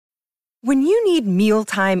When you need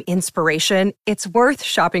mealtime inspiration, it's worth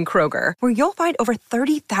shopping Kroger, where you'll find over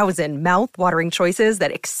 30,000 mouth-watering choices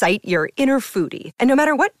that excite your inner foodie. And no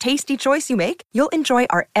matter what tasty choice you make, you'll enjoy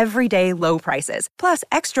our everyday low prices, plus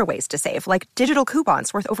extra ways to save, like digital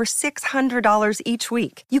coupons worth over $600 each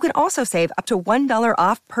week. You can also save up to $1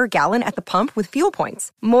 off per gallon at the pump with fuel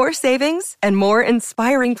points. More savings and more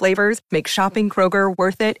inspiring flavors make shopping Kroger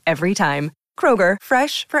worth it every time. Kroger,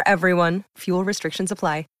 fresh for everyone. Fuel restrictions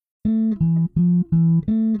apply.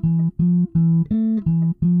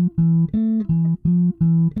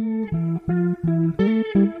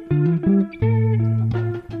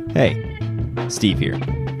 Hey, Steve here.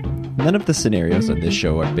 None of the scenarios on this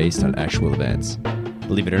show are based on actual events.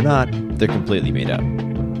 Believe it or not, they're completely made up.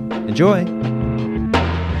 Enjoy!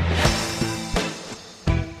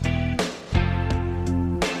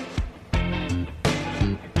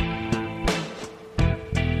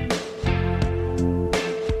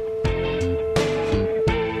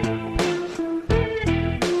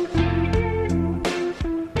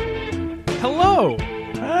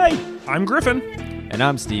 I'm Griffin. And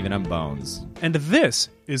I'm Steve, and I'm Bones. And this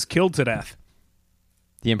is Killed to Death,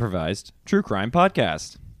 the improvised true crime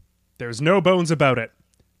podcast. There's no bones about it.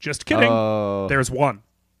 Just kidding. Oh. There's one.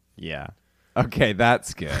 Yeah. Okay,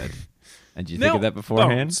 that's good. And did you think of that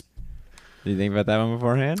beforehand? Bones. Did you think about that one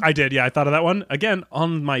beforehand? I did, yeah. I thought of that one, again,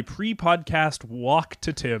 on my pre-podcast walk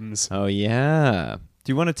to Tim's. Oh, yeah.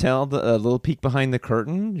 Do you want to tell a little peek behind the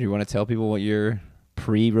curtain? Do you want to tell people what your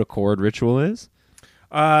pre-record ritual is?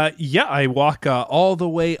 Yeah, I walk all the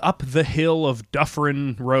way up the hill of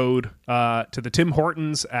Dufferin Road to the Tim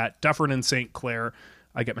Hortons at Dufferin and St. Clair.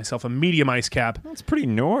 I get myself a medium ice cap. That's pretty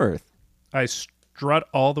north. I strut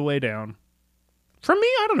all the way down. From me,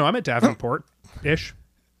 I don't know. I'm at Davenport-ish.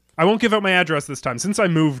 I won't give out my address this time. Since I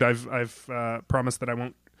moved, I've promised that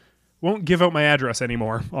I won't give out my address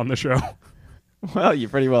anymore on the show. Well, you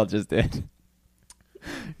pretty well just did.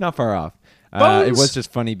 Not far off. It was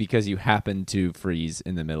just funny because you happened to freeze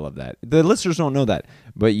in the middle of that. The listeners don't know that,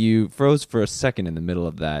 but you froze for a second in the middle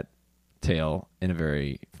of that tale in a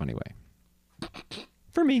very funny way.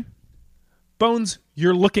 For me. Bones,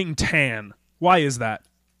 you're looking tan. Why is that?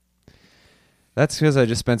 That's because I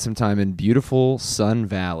just spent some time in beautiful Sun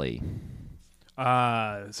Valley.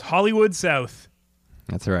 It's Hollywood South.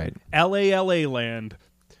 That's right. LA land.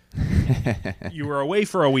 You were away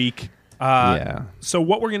for a week. Yeah. So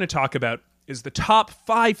what we're going to talk about is the top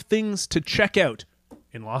 5 things to check out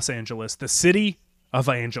in Los Angeles, the city of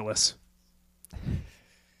Angeles.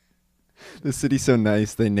 The city's so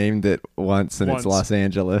nice, they named it once, and it's Los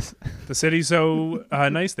Angeles. The city's so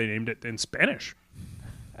nice, they named it in Spanish.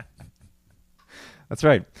 That's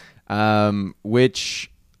right.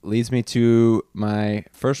 Which leads me to my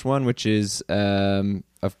first one, which is,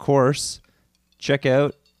 of course, check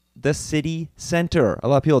out the city center. A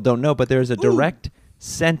lot of people don't know, but there's a direct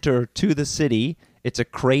center to the city. It's a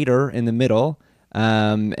crater in the middle,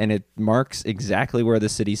 and it marks exactly where the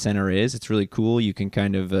city center is. It's really cool. You can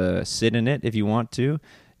kind of sit in it if you want to.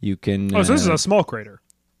 You can. Oh, so this is a small crater.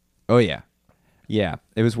 Oh yeah, yeah.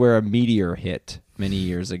 It was where a meteor hit many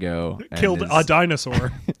years ago. Killed a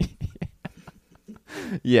dinosaur.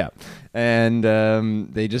 Yeah, and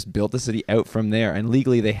they just built the city out from there, and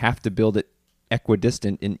legally they have to build it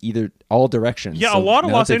equidistant in all directions. Yeah, so a lot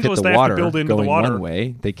of Los Angeles they have to build into the water. One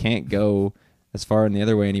way, they can't go as far in the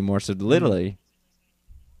other way anymore. So literally,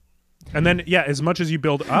 and then as much as you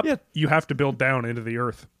build up, you have to build down into the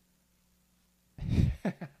earth.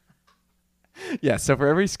 Yeah, so for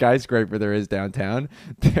every skyscraper there is downtown,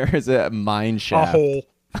 there is a mine shaft, a hole,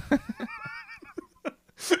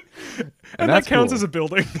 and that counts as a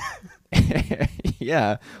building.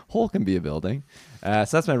 Yeah, hole can be a building. So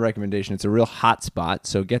that's my recommendation. It's a real hot spot,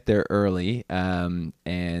 so get there early. And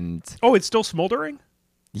it's still smoldering?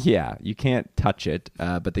 Yeah, you can't touch it,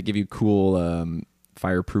 but they give you cool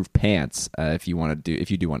fireproof pants if you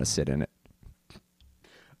do want to sit in it.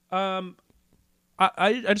 I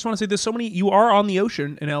just want to say there's so many. You are on the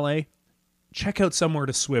ocean in LA. Check out somewhere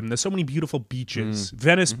to swim. There's so many beautiful beaches.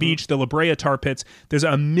 Venice Beach, the La Brea Tar Pits. There's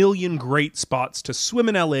a million great spots to swim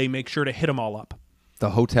in LA. Make sure to hit them all up. The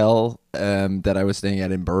hotel that I was staying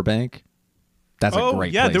at in Burbank, that's a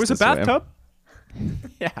great place. There was a bathtub.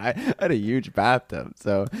 Yeah, I had a huge bathtub.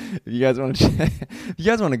 So if you guys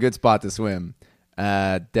want a good spot to swim,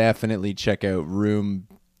 definitely check out room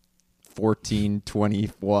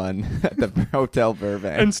 1421 at the Hotel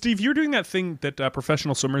Burbank. And Steve, you're doing that thing that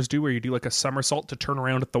professional swimmers do where you do like a somersault to turn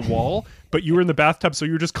around at the wall, but you were in the bathtub, so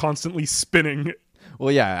you're just constantly spinning.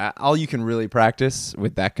 Well, yeah, all you can really practice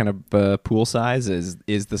with that kind of pool size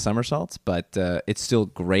is the somersaults, but it's still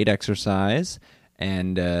great exercise,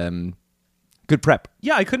 and Good prep.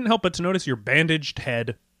 Yeah, I couldn't help but to notice your bandaged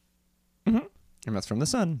head. And that's from the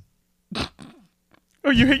sun. Oh,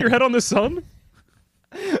 you hit your head on the sun?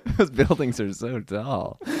 Those buildings are so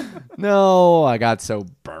tall. No, I got so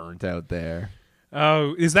burnt out there.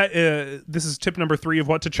 Oh, is that this is tip number 3 of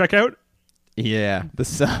what to check out? Yeah, the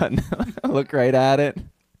sun. Look right at it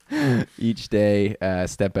each day.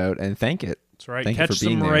 Step out and thank it. That's right. Thank you Catch for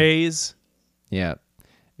being some there. rays. Yeah,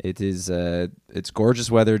 it is. It's gorgeous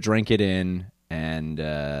weather. Drink it in and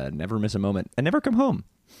never miss a moment and never come home.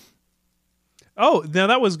 Oh, now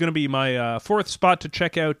that was going to be my 4th spot to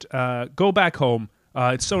check out. Go back home.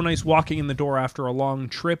 It's so nice walking in the door after a long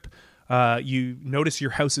trip. You notice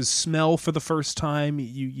your house's smell for the first time.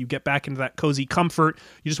 You get back into that cozy comfort.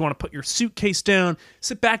 You just want to put your suitcase down,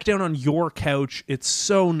 sit back down on your couch. It's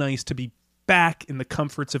so nice to be back in the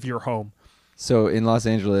comforts of your home. So in Los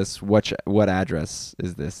Angeles, what address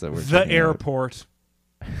is this that we're The checking out? airport.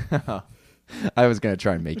 I was going to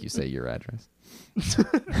try and make you say your address.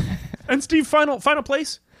 And Steve, final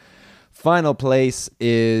place? Final place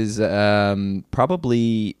is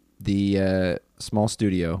probably the small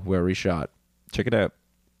studio where we shot. Check it out.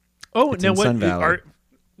 Oh, It's now in what? Sun Valley.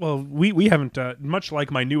 We haven't, much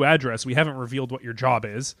like my new address, we haven't revealed what your job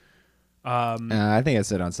is. I think I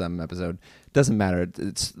said on some episode. Doesn't matter.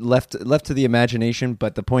 It's left to the imagination.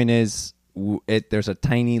 But the point is, there's a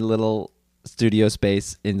tiny little studio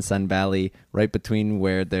space in Sun Valley, right between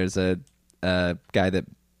where there's a guy that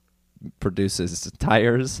produces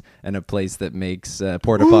tires and a place that makes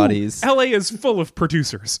porta potties. LA is full of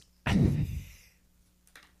producers.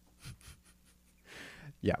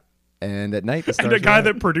 Yeah, and at night the stars And a guy are out.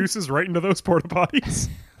 that produces right into those porta potties.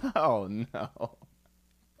 Oh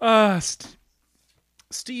no.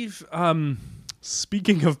 Steve,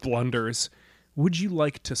 speaking of blunders, would you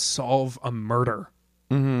like to solve a murder?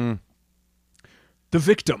 Mm-hmm. The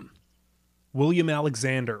victim, William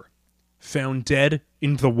Alexander, found dead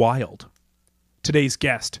in the wild. Today's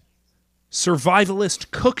guest, survivalist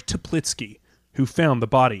Cook Teplitsky, who found the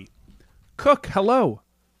body. Cook, hello.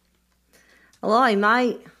 Hello,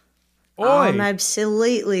 mate. Oi. I'm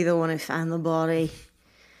absolutely the one who found the body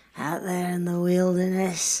out there in the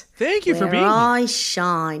wilderness. Thank you for where being here. I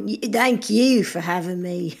shine. Thank you for having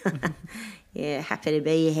me. Yeah, happy to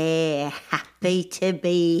be here. Happy to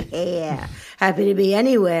be here. Happy to be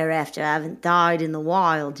anywhere after I haven't died in the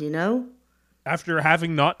wild, you know? After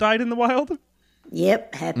having not died in the wild?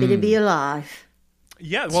 Yep, happy to be alive.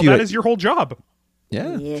 Yeah, well, you- that is your whole job.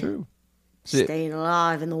 Yeah, Yeah. true. Staying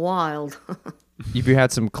alive in the wild. Have you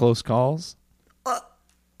had some close calls?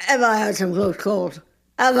 Have I had some close calls?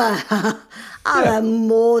 Have I? I've had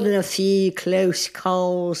more than a few close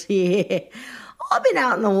calls, yeah. I've been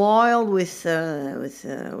out in the wild with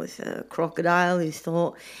a crocodile who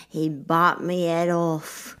thought he'd bite me head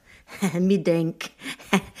off. Me dink.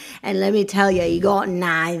 And let me tell you, he got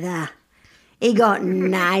neither. He got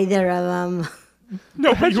neither of them.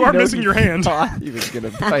 No, but you are missing your hand. Thought he was going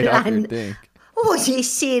to bite off your dick. Oh, you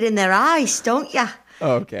see it in their eyes, don't you?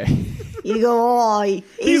 Oh, okay. You go, oh,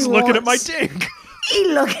 He's looking at my dink. He's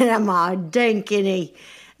looking at my dink, and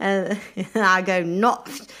I go, not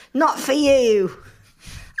for you.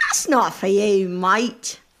 That's not for you,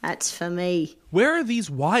 mate. That's for me. Where are these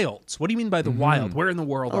wilds? What do you mean by the wild? Where in the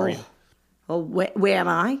world are you? Oh, where am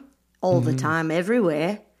I? All the time,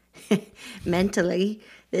 everywhere. Mentally,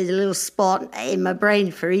 there's a little spot in my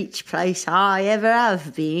brain for each place I ever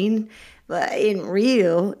have been. But in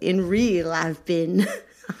real, I've been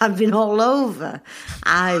all over.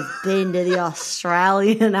 I've been to the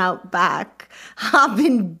Australian outback. I've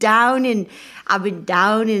been down in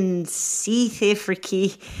South Africa.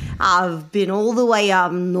 I've been all the way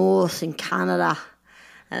up north in Canada.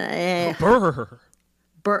 Brr.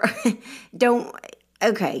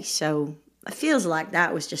 Okay, so it feels like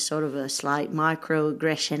that was just sort of a slight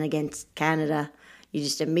microaggression against Canada. You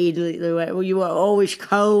just immediately went, well, you were always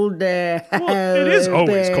cold there. Well, it is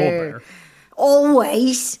always cold there.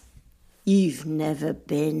 Always? You've never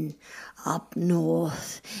been up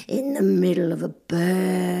north in the middle of a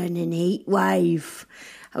burning heat wave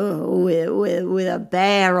with a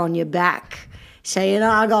bear on your back saying,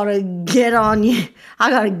 I gotta get on you. I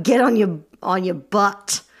gotta get on your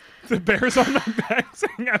butt. The bear's on my back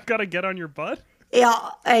saying, I've got to get on your butt? Yeah,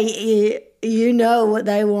 you know what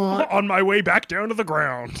they want. On my way back down to the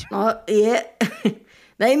ground. Yeah.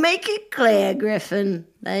 They make it clear, Griffin.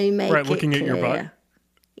 They make Right, it looking clear. at your butt?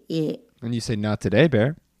 Yeah. And you say, not today,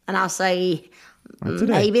 Bear. And I'll say, Not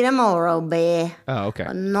today. maybe tomorrow, Bear. Oh, okay.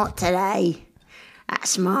 But not today.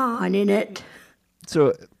 That's mine, innit?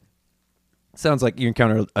 So, sounds like you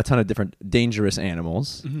encounter a ton of different dangerous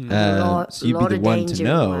animals. So you'd be lot the of one to danger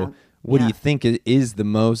know around. What do Yeah. you think is the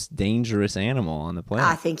most dangerous animal on the planet?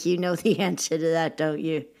 I think you know the answer to that, don't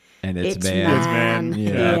you? And it's It's man.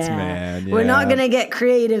 Yeah, it's man. We're not yeah. going to get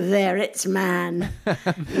creative there. It's man.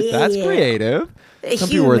 That's Yeah. creative. A Some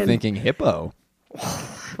people were human. thinking hippo.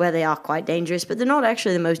 Where they are quite dangerous, but they're not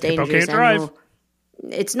actually the most Hippo dangerous can't drive. animal.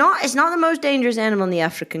 It's not the most dangerous animal on the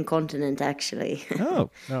African continent, actually. Oh,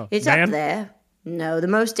 No. It's Man? up there. No, the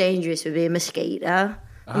most dangerous would be a mosquito.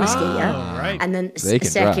 A mosquito. right. And then They can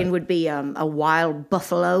second drive. would be a wild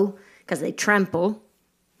buffalo because they trample.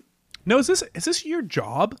 No, is this your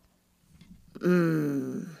job?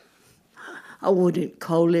 I wouldn't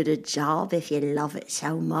call it a job if you love it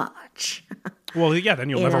so much. Well, yeah, then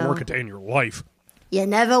you'll You never know. work a day in your life. You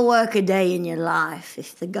never work a day in your life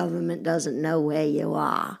if the government doesn't know where you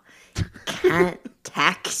are. Can't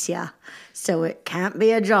tax you. So it can't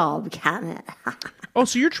be a job, can it? Oh,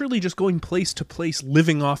 so you're truly just going place to place,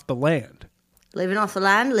 living off the land. Living off the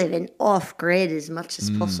land, living off grid as much as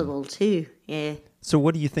possible too. Yeah. so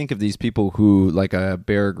what do you think of these people who, like a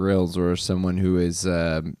Bear Grylls or someone who is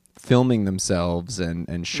filming themselves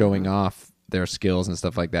and showing off their skills and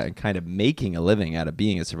stuff like that and kind of making a living out of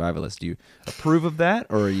being a survivalist? Do you approve of that,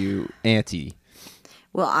 or are you anti?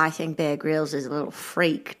 Well, I think Bear Grylls is a little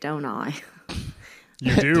freak, don't I?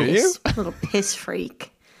 You do? Do you? A little piss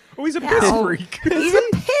freak. Oh, he's a Yeah, piss oh, freak. He's a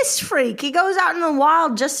piss freak. He goes out in the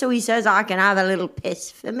wild just so he says, I can have a little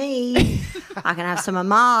piss for me. I can have some of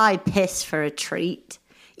my piss for a treat.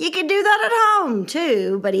 You can do that at home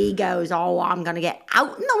too, but he goes, oh, I'm going to get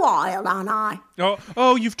out in the wild, aren't I?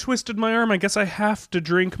 Oh, you've twisted my arm. I guess I have to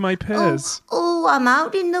drink my piss. Oh, I'm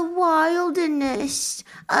out in the wilderness.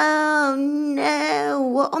 Oh, no.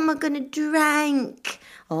 What am I going to drink?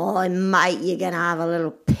 Oh, mate, you're going to have a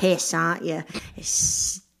little piss, aren't you?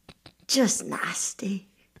 It's just nasty.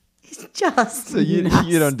 It's just So you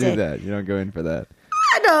don't do nasty. that. You don't go in for that.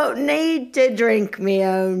 I don't need to drink my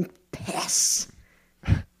own piss.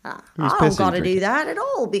 I don't pissing got to drinking? do that at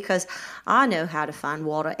all because I know how to find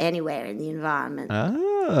water anywhere in the environment.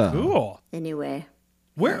 Oh. Cool. Anywhere.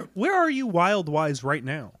 Where are you wild-wise right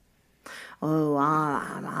now? Oh,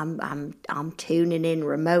 I'm tuning in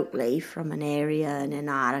remotely from an area in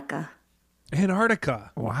Antarctica.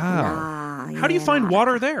 Antarctica. Wow. How do you find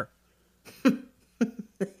water there?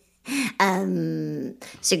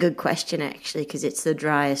 It's a good question, actually, because it's the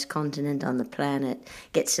driest continent on the planet.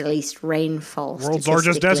 Gets the least rainfall. World's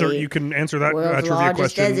largest desert. statistically. You can answer that World's trivia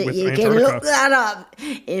largest question desert. with You Antarctica. can look that up.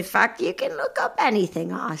 In fact, you can look up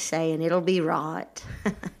anything I say, and it'll be right.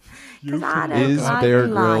 'Cause I don't Is like Bear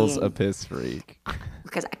Grylls lying. a piss freak?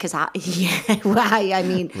 Because yeah, well, I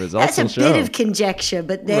mean, Results that's a will bit show. of conjecture,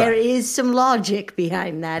 but there is some logic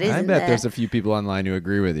behind that, isn't I bet there? there's a few people online who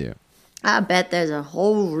agree with you. I bet there's a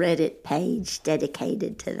whole Reddit page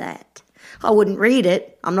dedicated to that. I wouldn't read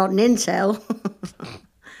it. I'm not an incel.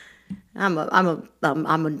 I'm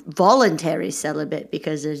a voluntary celibate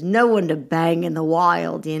because there's no one to bang in the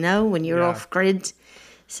wild, you know, when you're Yeah. off grid.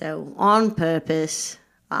 So on purpose,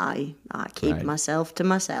 I keep Right. myself to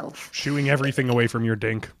myself. Shooing everything away from your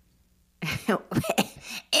dink.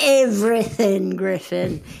 Everything,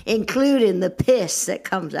 Griffin, including the piss that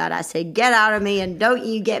comes out. I say, get out of me and don't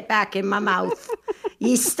you get back in my mouth.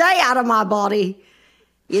 You stay out of my body.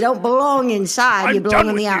 You don't belong inside. You I'm belong done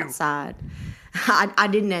on the with you. outside. I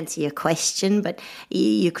didn't answer your question, but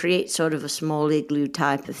you create sort of a small igloo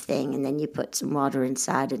type of thing, and then you put some water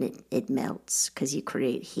inside, and it melts because you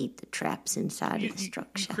create heat that traps inside of the You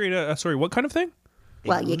structure. create sorry, what kind of thing?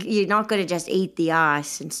 Well, you're not going to just eat the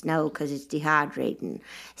ice and snow because it's dehydrating.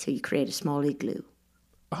 So you create a small igloo.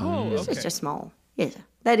 Oh, It's okay. just a small. Yes,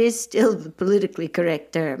 that is still the politically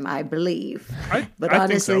correct term, I believe. But I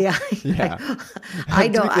think so. honestly, Yeah. I To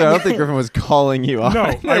be don't. clear, I don't think Griffin was calling you out. No,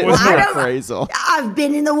 I It was was not. more I don't- appraisal. I've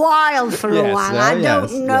been in the wild for a Yes, while. well, I don't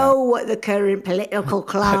yes, know what the current political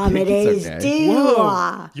climate it's is, okay. do Whoa.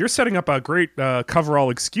 I? You're setting up a great coverall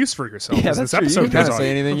excuse for yourself Yeah, as that's this true. You episode can kind goes of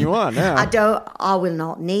say on. anything you want now. I will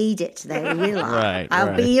not need it, though, will I? Right, I'll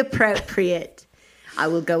right. be appropriate. I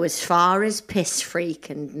will go as far as piss freak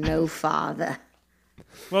and no farther.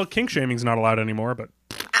 Well, kink shaming's not allowed anymore, but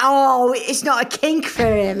Oh, it's not a kink for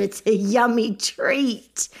him. It's a yummy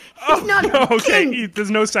treat. It's not a okay, kink. there's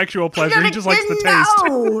no sexual It's pleasure. not He a- just likes the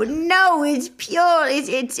taste. No, it's pure.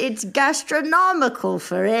 It's gastronomical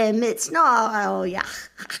for him. It's not. Oh yeah.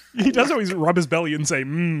 He does always rub his belly and say,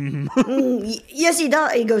 mmm. Yes, he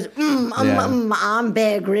does. He goes, Yeah. I'm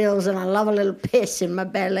Bear Grylls and I love a little piss in my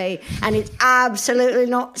belly. And it's absolutely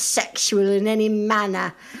not sexual in any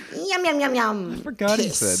manner. Yum, yum, yum, yum. I forgot he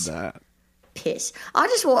Piss. said that. piss. I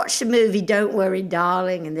just watched the movie Don't Worry,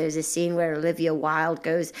 Darling, and there's a scene where Olivia Wilde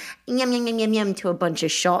goes yum, yum, yum, yum, yum to a bunch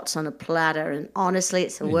of shots on a platter, and honestly,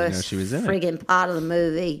 it's the worst she was in it. friggin' part of the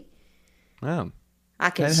movie. Wow. I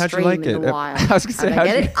can And how'd you stream like in it? a while. I was gonna say, I how'd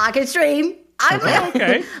get you- it. I can stream.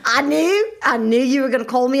 Okay. I knew you were going to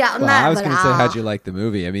call me out on Well, that. I was but going to say, how'd you like the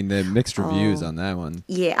movie? I mean, the mixed reviews on that one.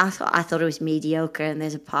 Yeah, I thought it was mediocre, and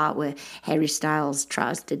there's a part where Harry Styles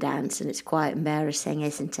tries to dance, and it's quite embarrassing,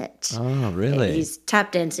 isn't it? Oh, really? He's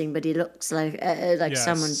tap dancing, but he looks like Yeah,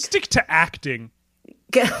 someone. stick to acting.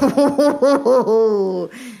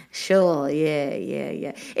 Sure,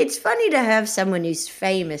 yeah. It's funny to have someone who's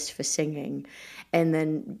famous for singing and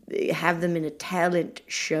then have them in a talent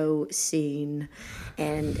show scene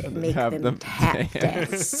and make have them them tap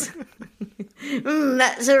dance.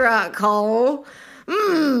 That's a right call.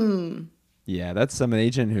 Yeah, that's some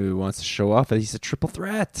agent who wants to show off that he's a triple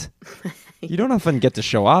threat. You don't often get to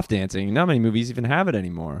show off dancing. Not many movies even have it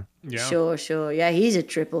anymore. Yeah. Sure. Yeah, he's a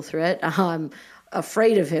triple threat. I'm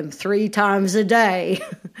afraid of him 3 times a day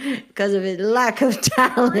because of his lack of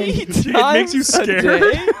talent. It makes you scared.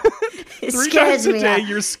 It 3 scares times a me. day,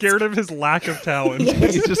 you're scared of his lack of talent.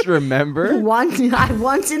 You just remember? Once in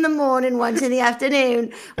the morning, once in the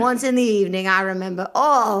afternoon, once in the evening, I remember,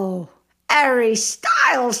 Harry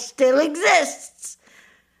Styles still exists.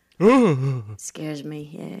 Scares me,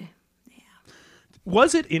 yeah.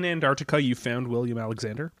 Was it in Antarctica you found William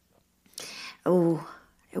Alexander? Oh,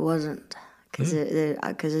 it wasn't, because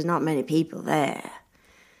there's not many people there.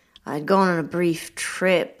 I'd gone on a brief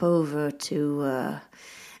trip over to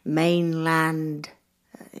mainland,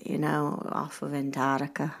 off of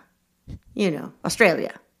Antarctica.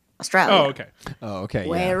 Australia. Oh, okay. Oh, okay.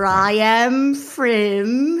 Where I am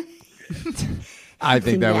from. I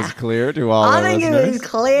think that was Yeah. clear to all I our think listeners. it was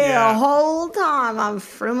clear Yeah. the whole time. I'm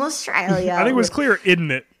from Australia. I think it was clear,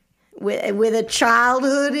 isn't it? with a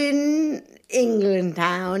childhood in England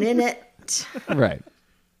town, innit? Right.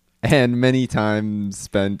 And many times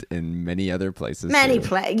spent in many other places. Many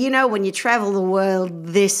too. when you travel the world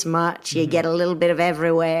this much, you get a little bit of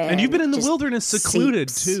everywhere. And you've been in the just wilderness secluded,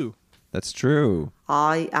 seeps. too. That's true.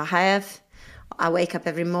 I have. I wake up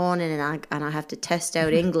every morning and I have to test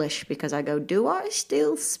out English because I go, do I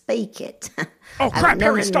still speak it? Oh, I haven't crap, done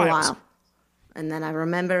Harry it in a Styles. while. And then I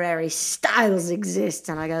remember Harry Styles exists,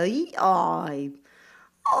 and I go, mate,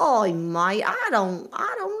 I don't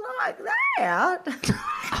like that.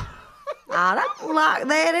 I don't like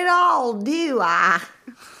that at all, do I?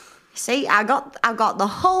 See, I've got the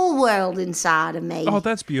whole world inside of me. Oh,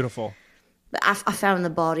 that's beautiful. But I found the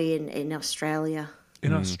body in Australia,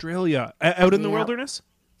 In Australia. Out in the Yeah. wilderness?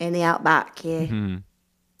 in the outback. Yeah,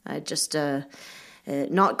 I just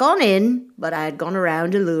not gone in, but I had gone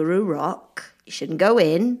around Uluru Rock. You shouldn't go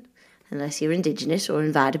in unless you're Indigenous or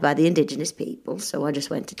invited by the Indigenous people. So I just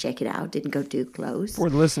went to check it out. Didn't go too close. For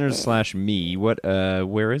the listeners / me,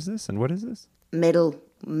 where is this and what is this? Middle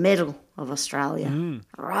of Australia,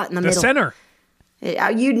 right in the The middle. center.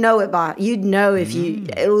 You'd know it you'd know if you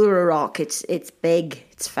Uluru Rock. It's big.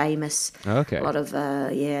 It's famous. Okay. A lot of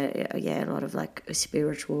a lot of like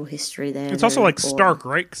spiritual history there. It's also Very like important. stark,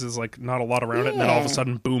 right? Because there's like not a lot around it, and then all of a Yeah.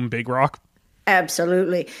 sudden, boom, big rock.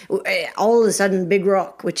 Absolutely. All of a sudden, Big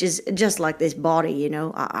Rock, which is just like this body,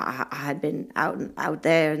 I had been out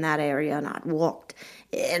there in that area, and I'd walked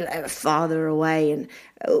farther away, and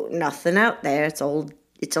nothing out there. It's all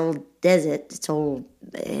desert. It's all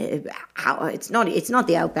it's not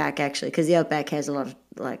the outback actually, because the outback has a lot of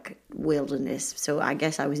like wilderness. So I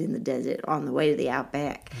guess I was in the desert on the way to the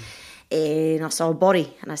outback, and I saw a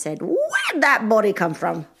body, and I said, "Where'd that body come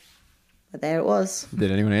from?" But there it was.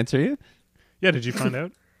 Did anyone answer you? Yeah, did you find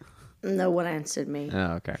out? No one answered me.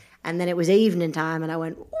 Oh, okay. And then it was evening time, and I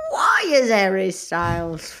went, "Why is Harry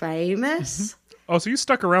Styles famous?" Oh, so you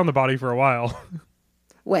stuck around the body for a while.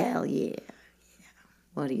 Well, yeah.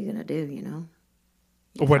 What are you gonna do?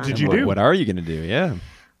 What did you What, do? what are you going to do? Yeah.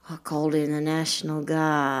 I called in the National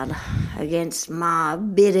Guard against my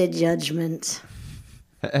bitter judgment.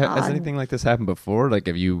 Has anything like this happened before? Like,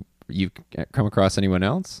 have you come across anyone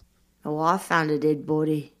else? Oh, I found a dead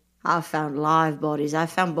body. I found live bodies. I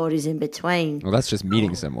found bodies in between. Well, that's just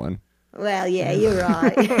meeting someone. Well, yeah, you're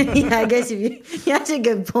right. Yeah, I guess that's a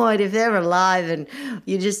good point. If they're alive and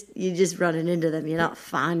you're just running into them, you're not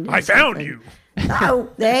finding. I found something. you. Oh,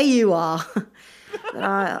 there you are.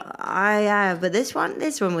 But this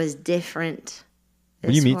one was different.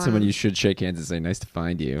 When you This meet someone, one- you should shake hands and say, "Nice to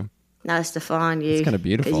find you." Nice to find you. It's kinda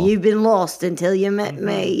beautiful. 'Cause you've been lost until you met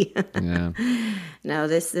me. Yeah. No,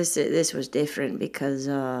 this was different because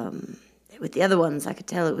with the other ones, I could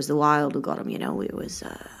tell it was the wild who got them. It was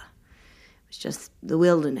was just the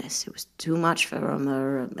wilderness. It was too much for him,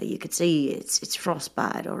 or you could see it's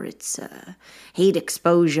frostbite, or it's heat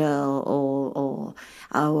exposure, or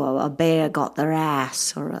a bear got their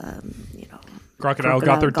ass, or Crocodile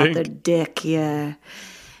got their dick. Their dick. Yeah.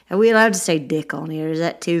 Are we allowed to say dick on here? Is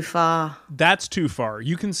that too far? That's too far.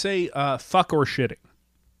 You can say fuck or shitting.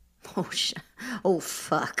 Oh,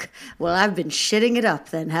 fuck. Well, I've been shitting it up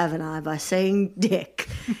then, haven't I, by saying dick.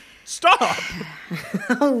 Stop!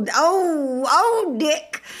 oh,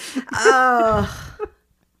 dick.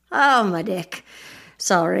 Oh, my dick.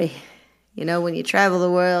 Sorry. You know, when you travel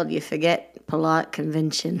the world, you forget polite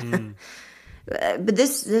convention. But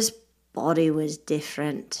this body was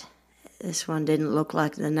different. This one didn't look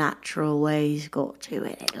like the natural way he's got to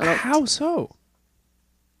it. How so?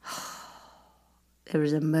 There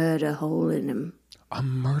was a murder hole in him. A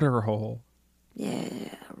murder hole? Yeah,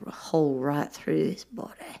 a hole right through his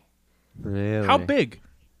body. Really? How big?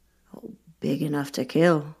 Oh, big enough to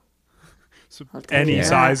kill. So any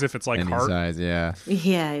size if it's like Any heart? size, yeah.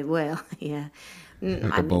 Yeah, well, yeah.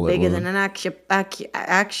 Like a bullet bigger wound. than an acupuncture.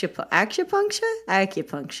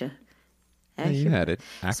 Yeah, you had it.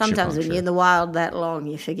 Sometimes when you're in the wild that long,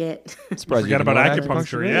 you forget. Surprised Forget you didn't about know what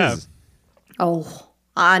acupuncture, yeah. is. Oh,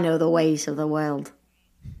 I know the ways of the world.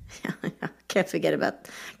 Can't forget about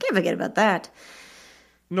that.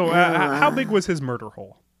 No, how big was his murder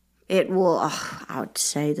hole? It will, I would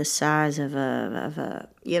say, the size of a.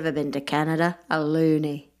 You ever been to Canada? A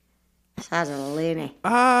loony. The size of a loony.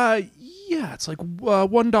 Yeah, it's like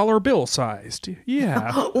 $1 bill sized.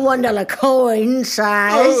 Yeah. $1 coin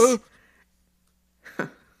size.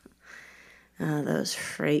 Those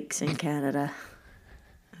freaks in Canada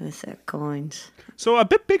with their coins. So a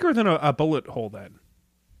bit bigger than a bullet hole then.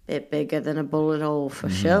 Bit bigger than a bullet hole for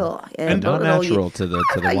sure. Yeah, And Not bullet hole, natural to the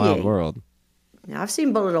wild world. Yeah, I've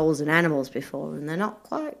seen bullet holes in animals before, and they're not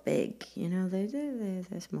quite big. You know,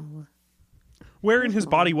 they're smaller. Where in his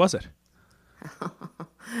body was it?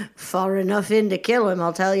 Far enough in to kill him,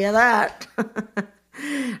 I'll tell you that.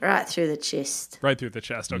 Right through the chest. Right through the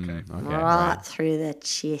chest, okay. Okay, Right through the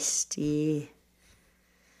chest, yeah.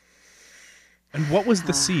 And what was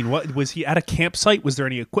the scene? What was he at a campsite? Was there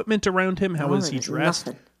any equipment around him? How was he there was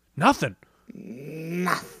dressed? Nothing.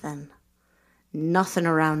 Nothing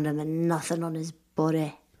around him and nothing on his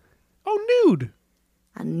body. Oh, nude.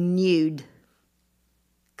 A nude.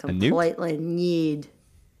 Completely nude.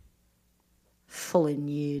 Fully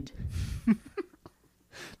nude.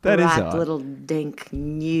 That is Ripe odd. little dink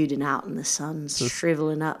nude and out in the sun,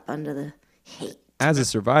 shriveling up under the heat. As a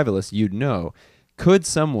survivalist, you'd know. Could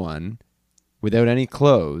someone, without any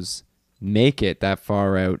clothes, make it that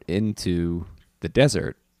far out into the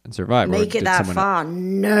desert and survive? Or Make it did that someone- far?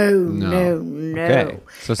 No. Okay.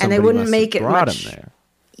 So And they somebody wouldn't must make have it brought much. him there.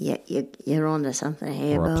 Yeah, you're onto something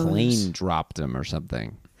here, Or a Bones. plane dropped him or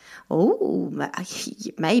something. Oh,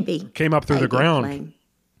 maybe. Came up through the Maybe a ground. plane.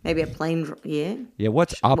 Maybe a plane, yeah. Yeah,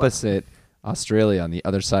 what's opposite Australia on the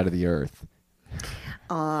other side of the earth?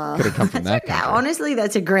 Could have come from that country. Honestly,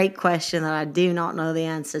 that's a great question that I do not know the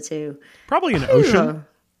answer to. Probably an ocean.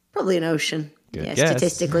 Probably an ocean. Good Yeah, guess.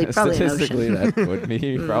 statistically, probably Statistically, an ocean. that would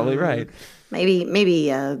be probably right. Maybe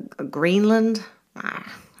Greenland. I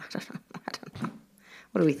don't know.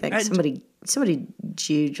 What do we think? Somebody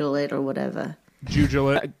juggle it or whatever. Juggle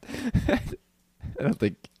it. I don't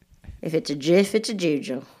think. If it's a jiff, it's a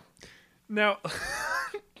juggle. Now,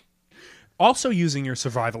 also using your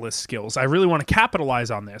survivalist skills, I really want to capitalize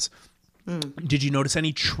on this. Did you notice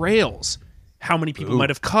any trails? How many people might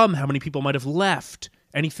have come? How many people might have left?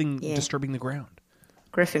 Anything disturbing the ground?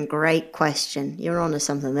 Griffin, great question. You're onto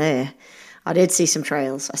something there. I did see some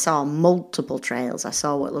trails. I saw multiple trails. I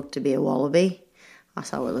saw what looked to be a wallaby. I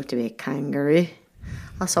saw what looked to be a kangaroo.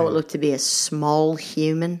 I saw what looked to be a small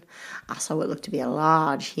human. I saw what looked to be a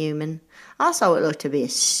large human. I saw what looked to be a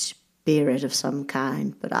spirit of some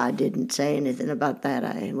kind, but I didn't say anything about that.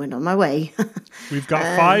 I went on my way. We've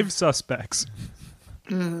got 5 suspects.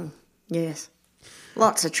 Yes.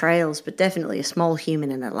 Lots of trails, but definitely a small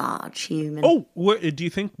human and a large human. Oh, do you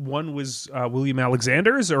think one was William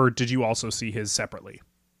Alexander's, or did you also see his separately?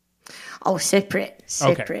 Oh, separate.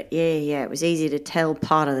 Okay. Yeah. It was easy to tell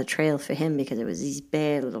part of the trail for him because it was these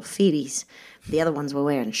bare little feeties. The other ones were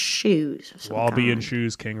wearing shoes. Of some Wallaby in kind.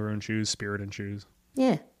 shoes, kangaroo in shoes, spirit in shoes.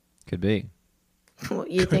 Yeah. Could be.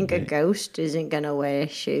 What, you think a ghost isn't going to wear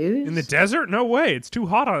shoes? In the desert? No way. It's too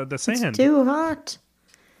hot on the sand. It's too hot.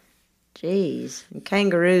 Jeez. And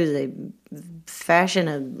kangaroos, they fashion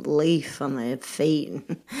a leaf on their feet.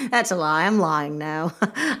 That's a lie. I'm lying now.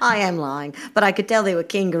 I am lying. But I could tell they were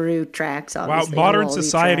kangaroo tracks, obviously. Wow, modern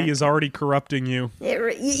society is already corrupting you.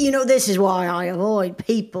 This is why I avoid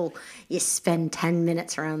people. You spend 10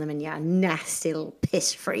 minutes around them and you're a nasty little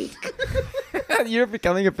piss freak. You're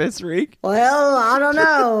becoming a piss freak? Well, I don't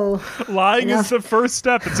know. Lying is the first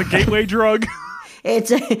step. It's a gateway drug.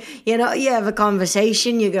 It's, you have a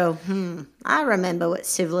conversation, you go, I remember what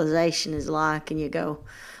civilization is like, and you go,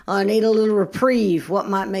 I need a little reprieve. What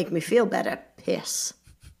might make me feel better? Piss.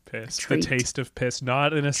 Piss. The taste of piss,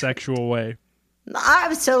 not in a sexual way.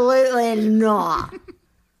 Absolutely not.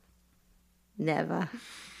 Never.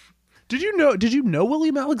 Did you know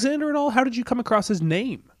William Alexander at all? How did you come across his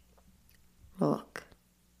name? Look,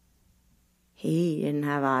 he didn't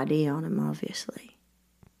have ID on him, obviously.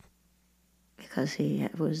 Because he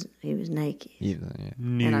was naked.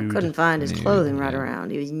 And I couldn't find his clothing right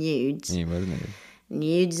around. He was nudes. He was nude.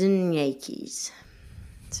 Nudes and Yankees.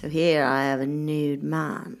 So here I have a nude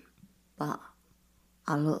man. But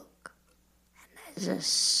I look, and there's a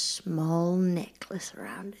small necklace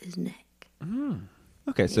around his neck.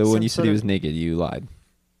 Okay, so when you said he was naked, you lied.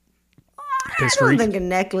 I don't think a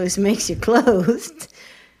necklace makes you clothed.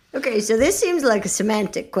 Okay, so this seems like a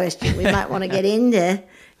semantic question we might want to get into.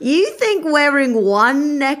 You think wearing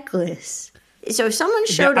one necklace? So if someone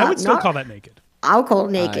showed up, I would still call that naked. I'll call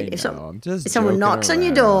it naked. If someone knocks on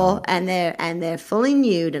your door and they're fully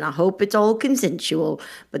nude, and I hope it's all consensual,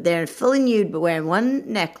 but they're fully nude but wearing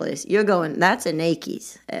one necklace, you're going, that's a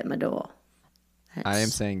Nakies at my door. I am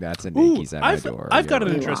saying that's a Nakies at my door. I've got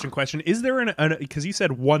an interesting question. Is there because you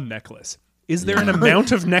said one necklace? Is there an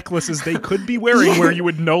amount of necklaces they could be wearing where you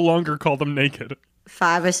would no longer call them naked?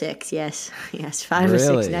 5 or 6, yes. 5 or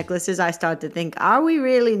 6 necklaces. I start to think, are we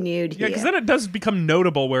really nude here? Yeah, because then it does become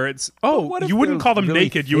notable where it's, you wouldn't call them really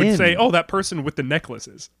naked. You would say, that person with the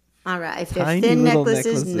necklaces. All right, if they're thin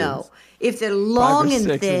necklaces, no. If they're long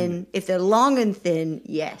and thin,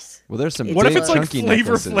 yes. Well, there's some What if it's like chunky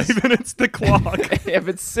Flavor necklaces. Flav and it's the clock? If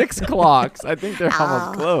it's 6 clocks, I think they're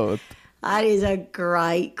almost clothed. That is a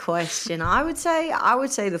great question. I would say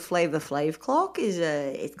the Flavor Flav clock is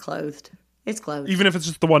it's clothed. It's clothed. Even if it's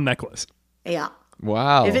just the one necklace. Yeah.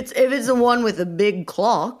 Wow. If it's the one with a big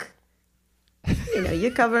clock, you're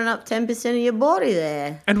covering up 10% of your body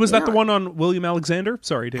there. And was that the one on William Alexander?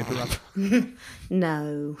 Sorry to interrupt.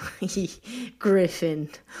 No. Griffin.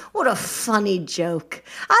 What a funny joke.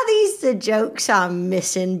 Are these the jokes I'm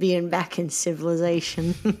missing being back in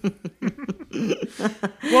civilization?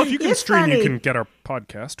 Well, if you can stream, you can get our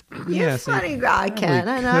podcast. You're funny. I can.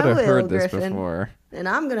 I know. Could have heard this Griffin. before. And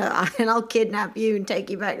I'll kidnap you and take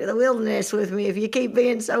you back to the wilderness with me if you keep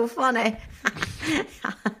being so funny.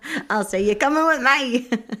 I'll say, you're coming with me.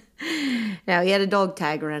 Now, he had a dog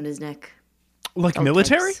tag around his neck. Like dog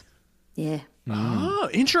military? Tags. Yeah. Oh,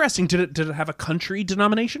 interesting. Did it have a country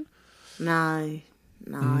denomination? No.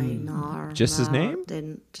 Just his name?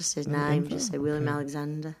 Didn't. Just his name. Just say William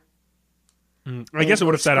Alexander. I guess it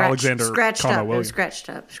would have said Alexander, scratched comma, up, William.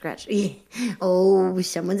 Scratched. Yeah. Oh,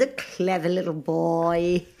 someone's a clever little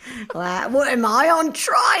boy. What am I on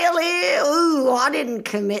trial here? Ooh, I didn't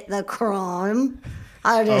commit the crime.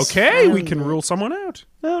 Okay, we can rule someone out.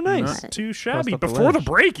 Oh, nice. Not too shabby. up the Before the ledge.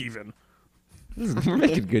 break, even. We're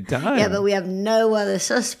making good time. Yeah, but we have no other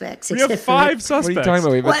suspects. We have 5 suspects. What are you talking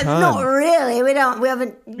about? We have a ton. Not really. We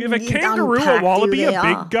haven't. We have a kangaroo, a wallaby, a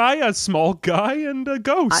big guy, a small guy, and a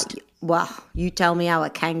ghost. Well, you tell me how a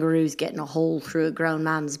kangaroo's getting a hole through a grown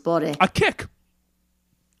man's body. A kick.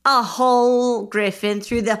 A hole, Griffin,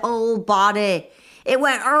 through the whole body. It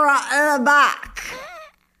went right in the back.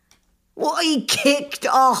 What, he kicked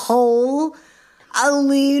a hole? A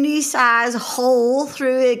loony-sized hole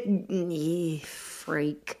through it? You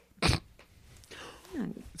freak.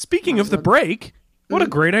 Speaking of the break, what a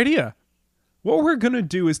great idea. What we're going to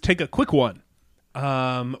do is take a quick one.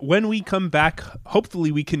 When we come back,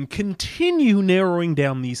 hopefully we can continue narrowing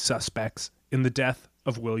down these suspects in the death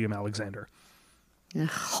of William Alexander.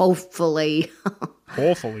 Hopefully.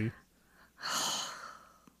 Hopefully.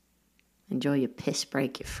 Enjoy your piss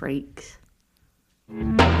break, you freaks.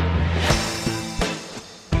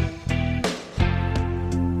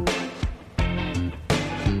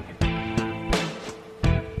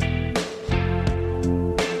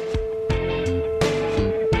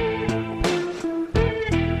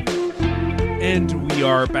 And we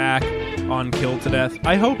are back on Kill to Death.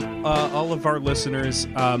 I hope all of our listeners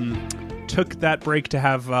took that break to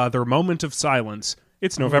have their moment of silence.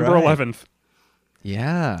 It's November 11th.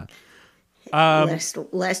 Yeah.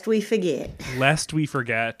 Lest we forget. Lest we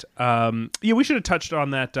forget. Yeah, we should have touched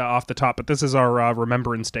on that off the top, but this is our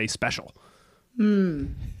Remembrance Day special.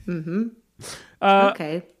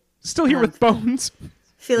 Okay. Still here with Bones.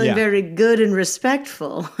 Feeling very good and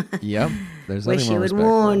respectful. Yep. There's Wish nothing more you would respectful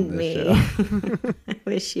warn in me. this show.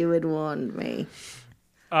 Wish you would warn me.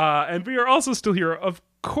 And we are also still here, of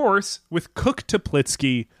course, with Cook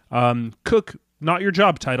Toplitsky. Cook, not your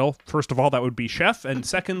job title. First of all, that would be chef. And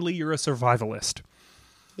secondly, you're a survivalist.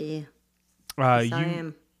 Yeah. Yes, I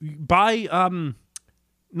am. By,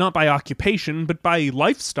 not by occupation, but by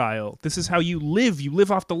lifestyle. This is how you live. You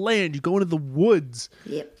live off the land. You go into the woods.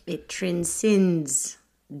 Yep. It transcends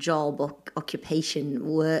job, occupation,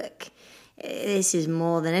 work. This is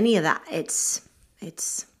more than any of that. It's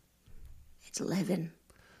living.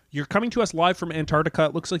 You're coming to us live from Antarctica.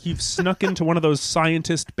 It looks like you've snuck into one of those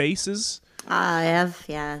scientist bases. I have,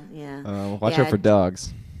 yeah. Watch out for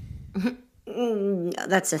dogs.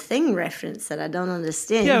 That's a Thing reference that I don't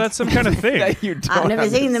understand. Yeah, that's some kind of thing. I've never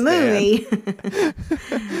seen the movie.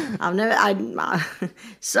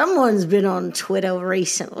 Someone's been on Twitter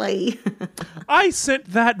recently. I sent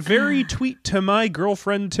that very tweet to my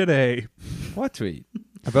girlfriend today. What tweet?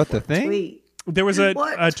 About the thing? There was a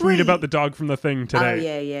tweet about the dog from the Thing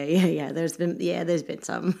today. Oh yeah. There's been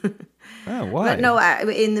some. Oh, why? But no,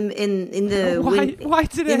 in the why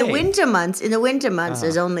today? In the winter months,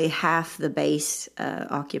 there's only half the base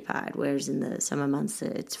occupied, whereas in the summer months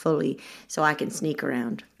it's fully. So I can sneak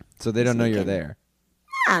around. So they don't know you're there.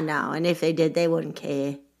 I know, and if they did, they wouldn't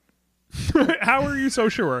care. How are you so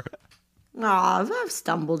sure? Oh, I've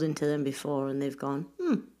stumbled into them before, and they've gone,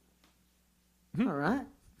 all right.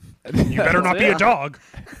 You better not be a dog.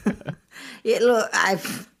 Yeah, look, I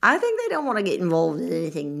think they don't want to get involved in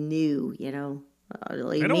anything new, you know.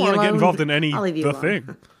 They don't want to get involved in the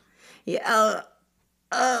thing. Yeah.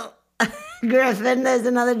 Oh, Griffin, there's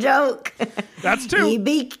another joke. That's two. You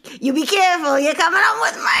be careful. You're coming on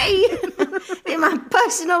with me. Be my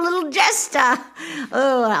personal little jester.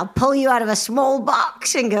 Oh, I'll pull you out of a small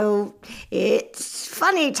box and go, it's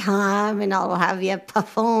funny time, and I'll have you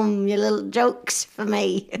perform your little jokes for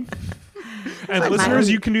me. And like listeners,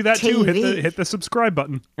 you can do that too. TV. Hit the subscribe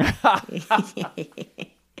button.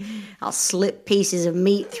 I'll slip pieces of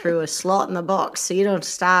meat through a slot in the box so you don't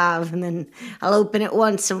starve, and then I'll open it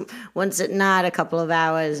once at night, a couple of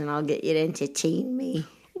hours, and I'll get you to entertain me.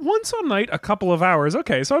 Once a night, a couple of hours.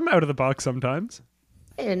 Okay, so I'm out of the box sometimes.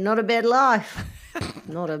 Yeah, not a bad life.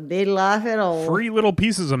 Not a bad life at all. 3 little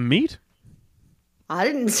pieces of meat? I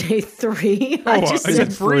didn't say 3. I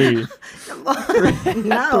said 3.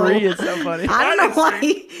 No. 3 is so funny. I don't know why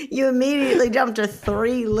you immediately jumped to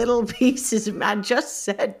 3 little pieces. I just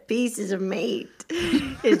said pieces of meat.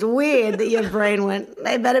 It's weird that your brain went,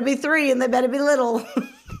 they better be 3 and they better be little.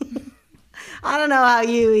 I don't know how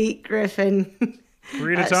you eat, Griffin.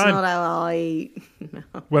 3 at a That's time. not how I eat. No.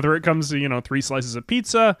 Whether it comes to, 3 slices of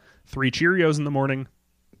pizza, 3 Cheerios in the morning.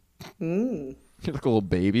 You look a little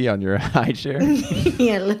baby on your high chair.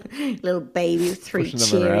 Yeah, little baby with 3 Pushing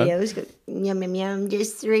them around. Cheerios. Go, yum, yum, yum,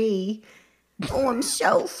 just 3. Oh, I'm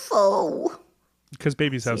so full. Because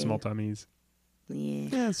babies have small tummies. Yeah.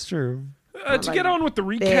 Yeah, it's true. To get on with the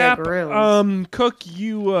Bear recap, Grylls. Cook,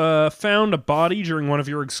 you found a body during one of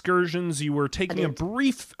your excursions. You were taking a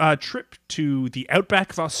brief trip to the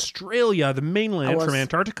outback of Australia, the mainland from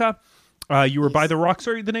Antarctica. You were by the rock.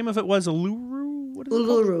 Sorry, the name of it was Uluru? What is it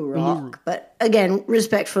called? Uluru Rock. But again,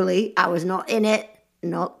 respectfully, I was not in it,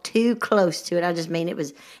 not too close to it. I just mean it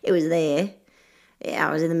was there. Yeah,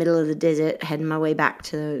 I was in the middle of the desert, heading my way back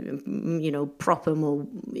to, proper, more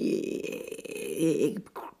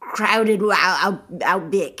crowded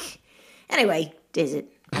outback. Anyway, desert,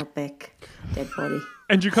 outback, dead body.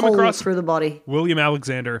 And you come Hole across through the body, William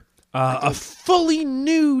Alexander, a fully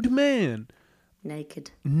nude man.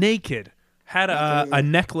 naked. Had a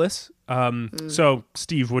necklace. So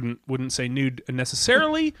Steve wouldn't say nude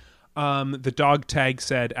necessarily. The dog tag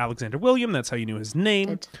said Alexander William. That's how you knew his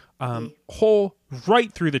name. Hole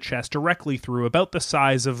right through the chest, directly through, about the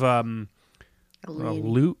size of a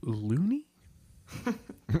loony.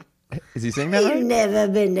 Is he saying that You've right? never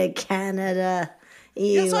been to Canada.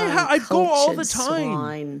 Yes, I go all the time.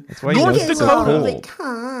 Swine. That's why you know it's so all the cold.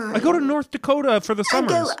 time. I go to North Dakota for the I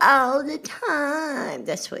summers. go all the time.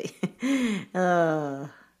 That's what. No,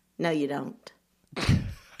 you don't.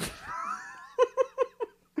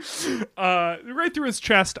 Right through his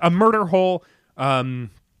chest, a murder hole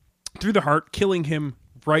through the heart, killing him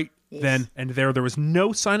right then and there. There was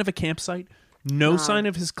no sign of a campsite, no sign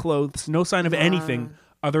of his clothes, no sign of anything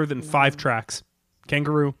other than 5 tracks.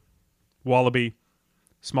 Kangaroo, wallaby,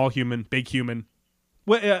 small human, big human,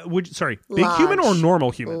 Sorry, big human or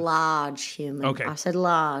normal human? Large human. Okay. I said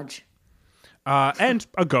large. And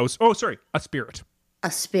a ghost. Oh, sorry, a spirit.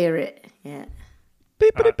 A spirit. Yeah.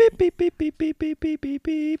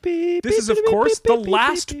 This is, of course, the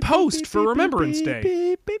last post for Remembrance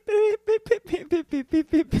Day.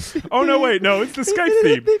 Oh, no, wait. No, it's the Skype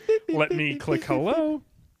theme. Let me click hello.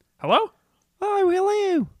 Hello? Oh,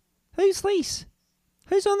 hello. Who's this?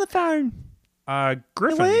 Who's on the phone?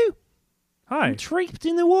 Griffin. Hello? Hi. I'm trapped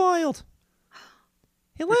in the wild.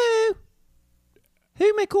 Hello? Who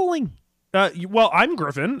am I calling? Well, I'm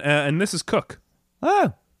Griffin, and this is Cook.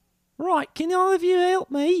 Oh, right. Can all of you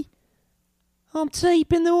help me? I'm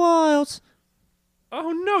deep in the wilds.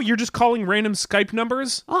 Oh, no, you're just calling random Skype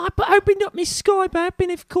numbers? I opened up my Skype app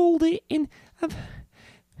and I've called it, and I'm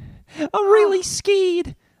really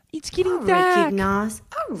scared. It's getting dark. I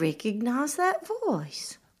recognize that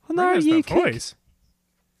voice. I know Recognize you, that Cook. voice.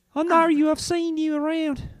 I know you. I've seen you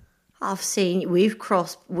around. I've seen we've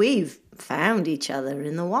found each other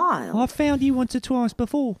in the wild. I've found you once or twice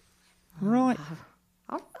before. Right.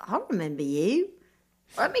 I remember you.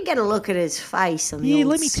 Let me get a look at his face on the old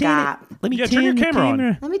let me Skype. Let me Yeah, turn turn your the camera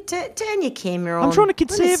on. Let me turn your camera on. I'm trying to Let me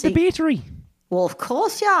conserve the see. battery. Well, of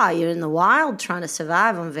course you are. You're in the wild trying to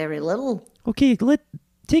survive on very little. Okay,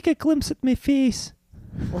 take a glimpse at my face.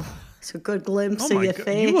 It's a good glimpse Oh, of my your God.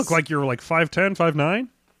 face. You look like you're like 5'10", 5'9".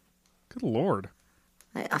 Good Lord.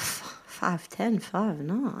 5'10",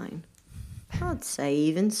 5'9". I'd say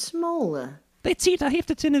even smaller. That's it. I have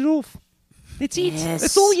to turn it off. That's it. Yes.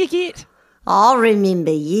 That's all you get. I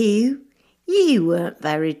remember you. You weren't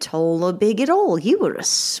very tall or big at all. You were a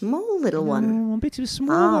small little one. Oh, I bet it was a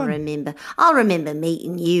small one. I remember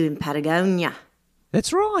meeting you in Patagonia.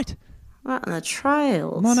 That's right. Right on the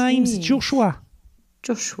trails. My name's Yeah. Joshua.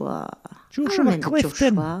 Joshua. Joshua I remember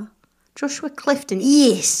Clifton. Joshua Clifton.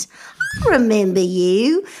 Yes. I remember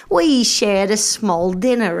you. We shared a small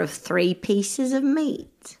dinner of 3 pieces of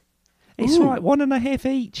meat. It's right, 1.5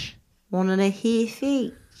 each. 1.5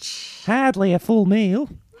 each. Hardly a full meal.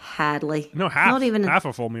 Hardly. No, half. Not even half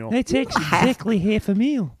a full meal. It's actually half. exactly half a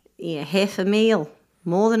meal. Yeah, half a meal.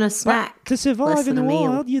 More than a snack. To survive Less in than the a meal.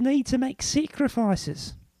 wild, you need to make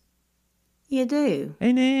sacrifices. You do.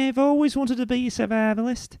 And I've always wanted to be a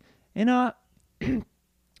survivalist. And I'd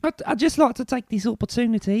just like to take this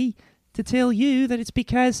opportunity to tell you that it's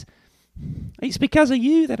because of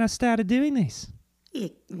you that I started doing this. No,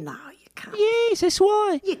 you can't. Yes, that's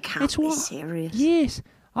why. You can't That's be why. serious. Yes,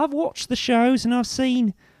 I've watched the shows and I've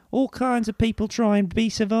seen all kinds of people try and be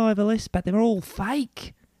survivalists, but they're all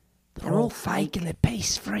fake. They're all fake and they're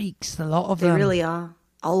piss freaks, a lot of They them. really are.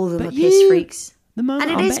 All of them But are piss you- freaks. The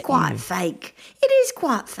moment And I it is met quite you- fake. It is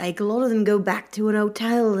quite fake. A lot of them go back to an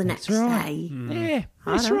hotel the next That's right. day. Yeah,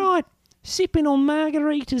 that's know. right. Sipping on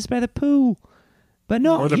margaritas by the pool. But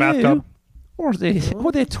not Or the you. bathtub. Or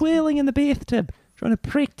they're twirling in the bathtub, trying to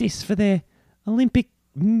practice for their Olympic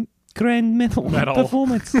grand medal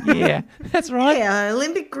performance. Yeah, that's right. Yeah,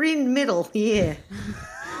 Olympic green medal. Yeah.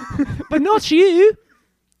 But not you.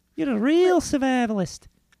 You're a real survivalist.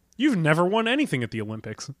 You've never won anything at the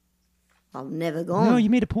Olympics. I've never gone. No, you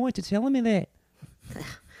made a point of telling me that.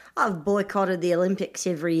 I've boycotted the Olympics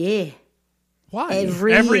every year. Why?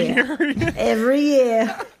 Every year. year? Every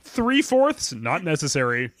year. 3/4 not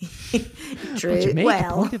necessary. True. You made a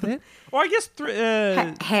Well, point of it. Well, I guess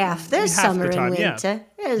half. There's half summer the time, and yeah.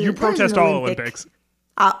 winter. You protest all Olympics.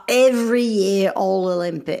 Every year, all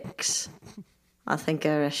Olympics. I think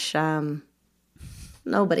are a sham.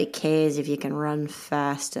 Nobody cares if you can run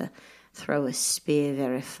fast or throw a spear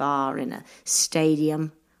very far in a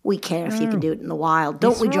stadium. We care if you can do it in the wild,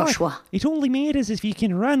 don't That's we, right. Joshua? It only matters if you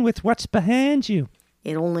can run with what's behind you.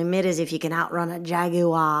 It only matters if you can outrun a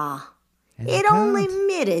jaguar. And It you only can't.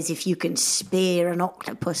 matters if you can spear an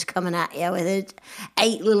octopus coming at you with its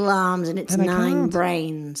 8 little arms and its And I 9 can't.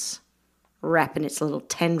 brains, wrapping its little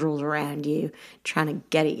tendrils around you, trying to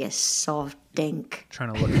get at your soft dink.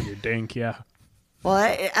 Trying to look at your dink, yeah.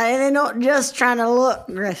 Well, they're not just trying to look,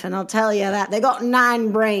 Griffin, I'll tell you that. They got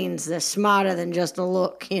 9 brains. They're smarter than just a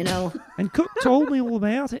look, you know. And Cook told me all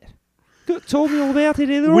about it. Cook told me all about it.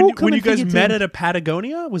 They're all When coming you for guys you met too. at a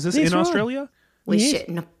Patagonia? Was this That's in right. Australia? Yes.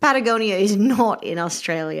 No, Patagonia is not in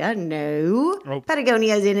Australia, no. Oh.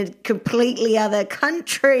 Patagonia is in a completely other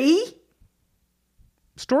country.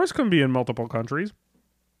 Stores can be in multiple countries.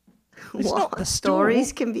 not the Stories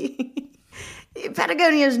store. can be...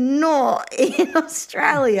 Patagonia is not in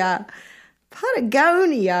Australia.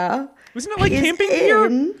 Patagonia Isn't it like is camping in... gear?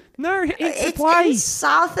 No, it's a It's in place.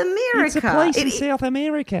 South America. It's a place in It- South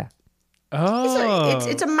America. Oh.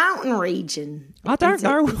 It's a mountain region. I don't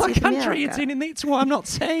know it's what in country America. it's in, and that's why I'm not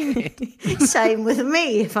saying it. Same with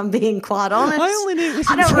me, if I'm being quite honest. I only knew it was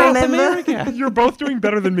I in don't South remember. America. You're both doing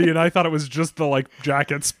better than me, and I thought it was just the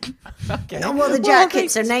jackets. Okay. Well, the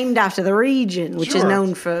jackets are named after the region, which is Sure.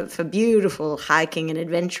 known for beautiful hiking and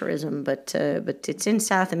adventurism, but it's in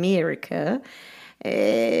South America.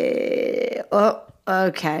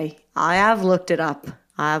 Okay. I have looked it up,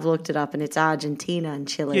 and it's Argentina and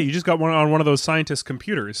Chile. Yeah, you just got one on one of those scientist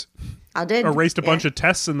computers. I did. Erased a bunch of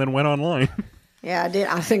tests and then went online. Yeah, I did.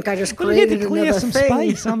 I think I just Well, you had created to clear another some thing.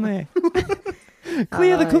 space on there.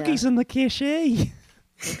 Clear the cookies and the cache.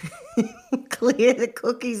 Clear the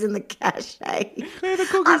cookies in the cache. Clear the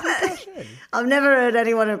cookies and the cache. I've never heard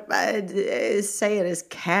anyone say it as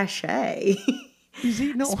cache. Is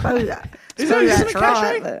it not? Suppose Is that's it a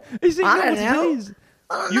right, cache? but Is it I not don't what it know. is?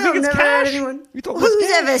 I don't You know. think it's I've never heard cash? anyone. You thought it was Who's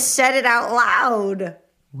cash? ever said it out loud?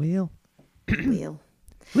 Well, Wheel.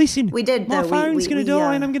 listen. We did, My though. phone's We- going to we,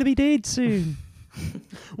 die and I'm going to be dead soon.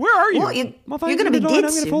 Where are you? What? You're My phone's going to be die and dead I'm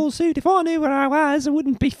going to soon. fall soon. If I knew where I was, I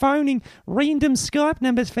wouldn't be phoning random Skype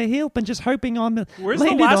numbers for help and just hoping I'm Where's the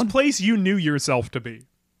landed last on... place you knew yourself to be?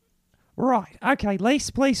 Right. Okay.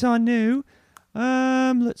 Last place I knew.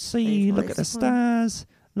 Let's see. Look at the stars.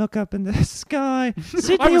 Look up in the sky.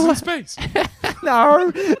 Sydney I was in was- space.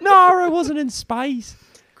 No, I wasn't in space.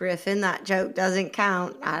 Griffin, that joke doesn't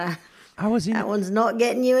count. I was in. That one's not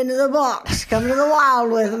getting you into the box. Come to the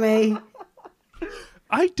wild with me.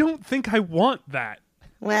 I don't think I want that.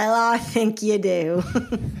 Well, I think you do.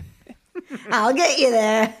 I'll get you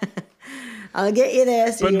there. I'll get you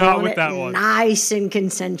there. So But you not want with it that one. nice and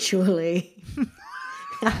consensually.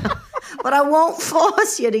 But I won't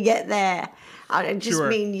force you to get there. I just Sure.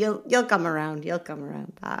 mean you'll come around. You'll come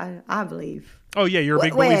around. I believe. Oh, yeah, you're a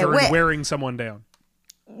big Where- believer where- in wearing someone down.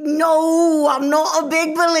 No, I'm not a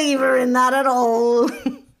big believer in that at all.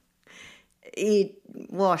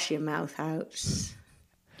 Wash your mouth out.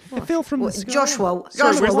 It fell from the sky. Joshua,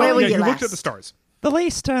 Sorry, where were yeah, you you last? looked at the stars. The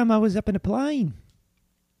last time I was up in a plane,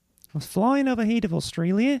 I was flying overhead of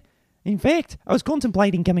Australia. In fact, I was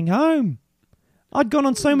contemplating coming home. I'd gone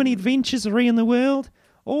on so many adventures around the world,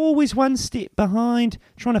 always one step behind,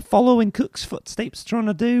 trying to follow in Cook's footsteps, trying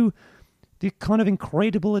to do the kind of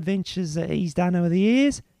incredible adventures that he's done over the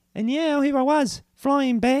years. And yeah, here I was,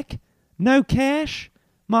 flying back, no cash,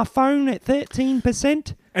 my phone at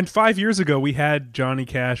 13%. And 5 years ago, we had Johnny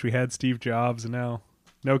Cash, we had Steve Jobs, and now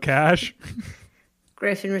no cash.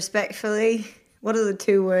 Griffin, respectfully, what are the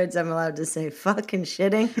two words I'm allowed to say? Fucking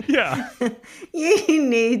shitting? Yeah. You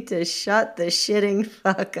need to shut the shitting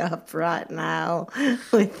fuck up right now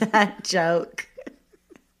with that joke.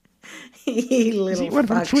 You Is little it one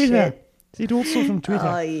from fuck Twitter? shit. Is it also from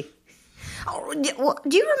Twitter?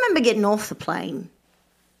 Do you remember getting off the plane?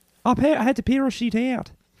 I had to parachute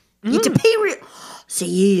out. You So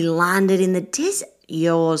you landed in the desert.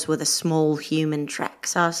 Yours with a small human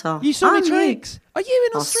tracks. I saw. You saw I me knew. tracks. Are you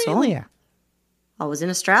in I saw. Australia? I was in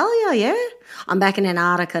Australia, yeah. I'm back in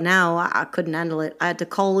Antarctica now. I couldn't handle it. I had to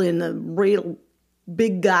call in the real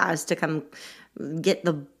big guys to come get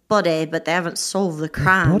the body, but they haven't solved the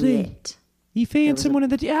crime body? yet. You found someone in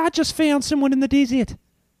the... I just found someone in the desert.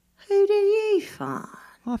 Who did you find?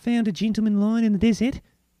 I found a gentleman lying in the desert.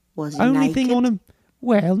 Was he Only naked? thing on him...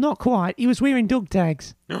 Well, not quite. He was wearing dog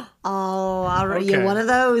tags. Oh, you're Okay. one of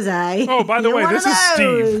those, eh? Oh, by the You're way, one this of is Steve.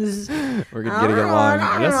 those. We're All getting right,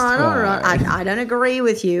 along just all right. fine. I don't agree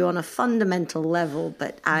with you on a fundamental level,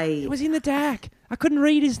 but He was in the dark. I couldn't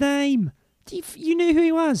read his name. You knew who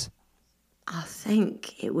he was? I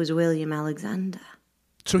think it was William Alexander.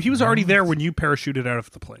 So he was already there when you parachuted out of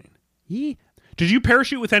the plane. Yeah. Did you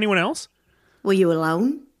parachute with anyone else? Were you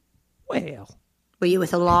alone? Well, Were you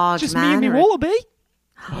with a large just me man? and my or- wallaby.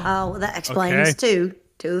 Oh, well, that explains Okay.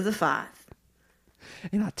 two of the five.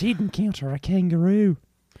 And I did encounter a kangaroo.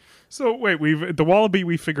 So wait, the wallaby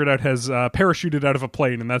we figured out has parachuted out of a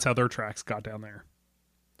plane, and that's how their tracks got down there.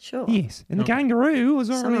 Sure. Yes. And the kangaroo was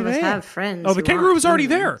Some already of us there. have friends. Oh, the who kangaroo aren't was already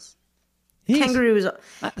there. humans. Yes. Kangaroos.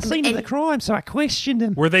 At the scene of the crime, so I questioned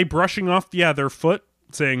him. Were they brushing off, their foot,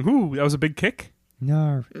 saying, "Ooh, that was a big kick"?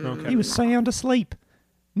 No. Okay. He was sound asleep.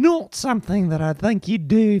 Not something that I think you'd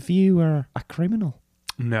do if you were a criminal.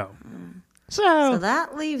 No. So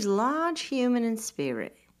that leaves large human in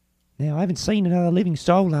spirit. Now, I haven't seen another living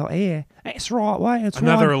soul out here. That's right, way. That's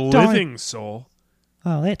Another right. Don't- living soul.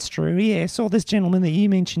 Oh, that's true. Yeah, I saw this gentleman that you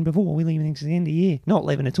mentioned before. We leave next to the end of the year. Not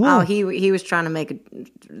living at all. Oh, he was trying to make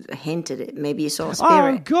a hint at it. Maybe you saw a Oh,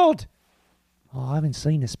 spirit. God. Oh, I haven't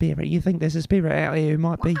seen a spirit. You think there's a spirit out here who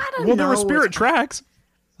might be... I don't Well, know. there were spirit tracks.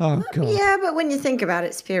 Oh, God. Yeah, but when you think about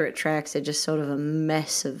it, spirit tracks are just sort of a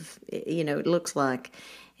mess of, it looks like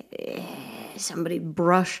somebody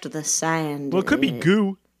brushed the sand. Well, it could be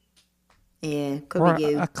goo. Yeah, could Or be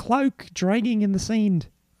you. a cloak dragging in the sand.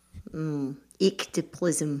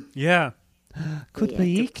 Ectoplasm. Yeah. Could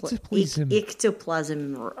be ectoplasm.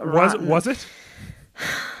 Ectoplasm. Was it?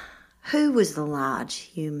 Who was the large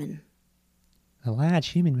human? A large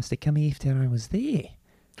human must have come after I was there.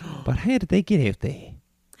 But how did they get out there?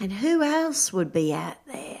 And who else would be out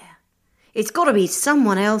there? It's got to be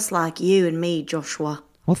someone else like you and me, Joshua.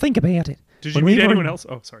 Well, think about it. Did When you we meet were anyone in- else?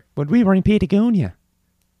 Oh, sorry. When we were in Patagonia,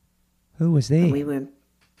 who was there? We were.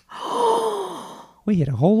 We had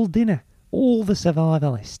a whole dinner. All the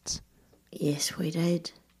survivalists. Yes, we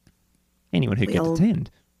did. Anyone who We could all- attend.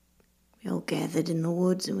 We all gathered in the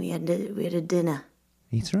woods and we had a dinner.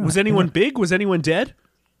 That's right. Was anyone yeah. big? Was anyone dead?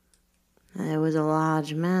 There was a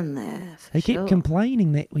large man there. For They sure. kept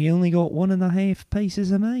complaining that we only got 1.5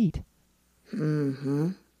 pieces of meat.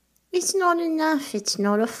 It's not enough. It's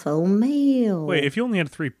not a full meal. Wait, if you only had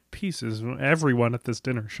 3 pieces, everyone at this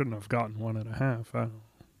dinner shouldn't have gotten 1.5. I don't know.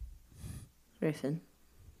 Griffin,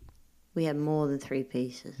 we had more than 3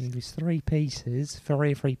 pieces. It was 3 pieces for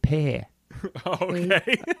every pair.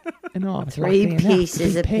 Okay. And I was 3 lucky enough to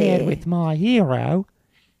pieces be a paired pair. with my hero,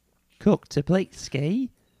 Cook Ski.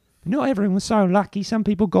 Not everyone was so lucky. Some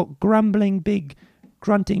people got grumbling, big,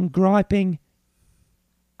 grunting, griping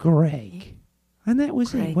Greg. And that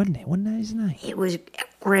was Greg. it, wasn't it? Wasn't that his name? It was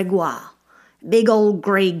Gregoire. Big old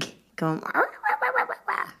Greg. Going,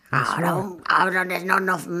 there's not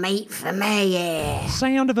enough meat for me, yeah.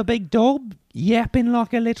 Sound of a big dog yapping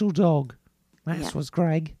like a little dog. That Yep. was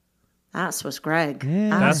Greg. That's what's Greg. Yeah.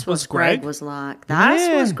 That's what what's Greg? Greg was like. That's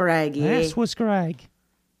Yeah, what's Greg, yeah. That was Greg.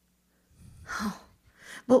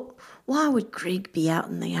 But why would Greg be out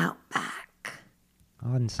in the outback?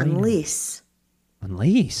 I hadn't seen him.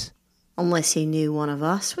 Unless. Unless he knew one of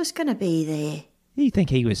us was going to be there. You think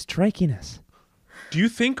he was tracking us? Do you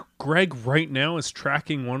think Greg right now is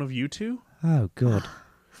tracking one of you two? Oh, God.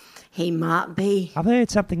 He might be. I've heard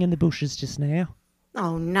something in the bushes just now.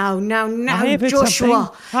 Oh, no, I have heard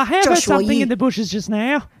Joshua. something. I have heard Joshua, something in the bushes just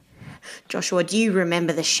now. Joshua, do you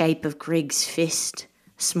remember the shape of Greg's fist?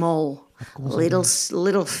 Small.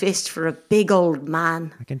 Little fist for a big old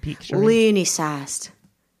man. I can picture him. Loony sized.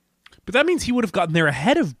 But that means he would have gotten there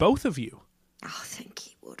ahead of both of you. I think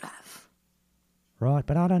he would have. Right,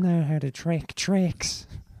 but I don't know how to track tracks.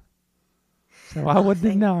 So I wouldn't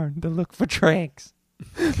have known to look for tracks.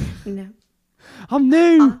 No. I'm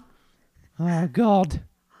new. Oh, God.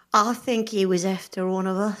 I think he was after one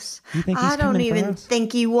of us. You think he's I don't coming for even us?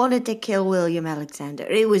 think he wanted to kill William Alexander.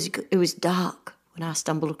 It was dark when I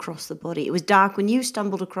stumbled across the body. It was dark when you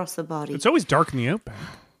stumbled across the body. It's always dark in the outback.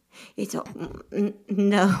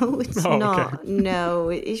 No, it's Oh, not. okay. No,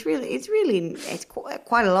 it's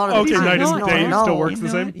quite a lot of Okay, the time. night It's is not day at all. still works the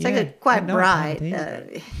You know same. it, It's like yeah. quite I know bright.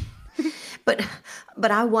 it is.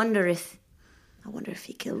 But I wonder if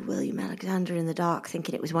he killed William Alexander in the dark,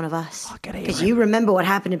 thinking it was one of us. I can hear Because him. you remember what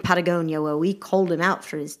happened in Patagonia, where we called him out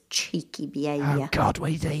for his cheeky behaviour. Oh, God,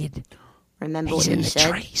 we did. Remember He's what in he the said?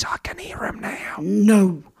 trees. I can hear him now.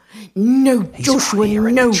 No, He's Joshua, right here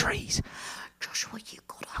in no. the trees. Joshua, you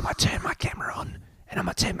gotta. I'm going to turn my camera on, and I'm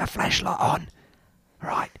going to turn my flashlight on.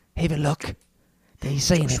 Right, have a look. Do you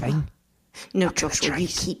see anything? No, Up in the Joshua,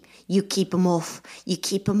 trees. you keep him off. You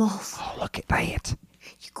keep him off. Oh, look at that.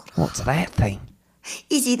 You gotta. What's that thing?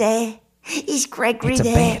 Is he there? Is Gregory It's a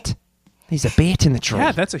there? bat. There's a bat in the tree.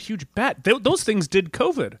 Yeah, that's a huge bat. Those things did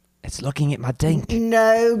COVID. It's looking at my dink.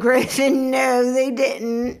 No, Griffin, no, they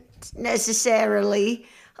didn't necessarily.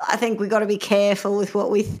 I think we got to be careful with what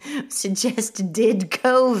we suggest did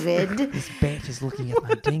COVID. This bat is looking at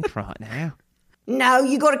my dink right now. No,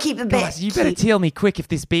 you got to keep a bit. Guys, you better tell me quick if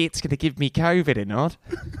this bat's going to give me COVID or not.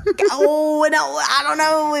 Oh, no, I don't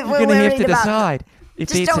know. If You're we're going to have worried to about. decide if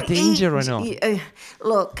Just it's a don't danger eat. or not.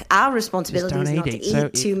 Look, our responsibility don't is not eat to it. So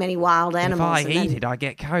eat too many wild If animals. I and eat then- it, I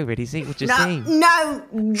get COVID. Is that what you're No, saying?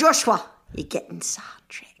 no, Joshua, you're getting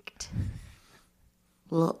sidetracked.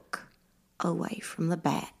 Look away from the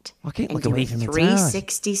bat. I can't and look do away a from its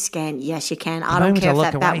 360 scan. Yes, you can. I The don't moment care I if look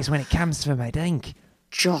that away bat. is when it comes for my dink.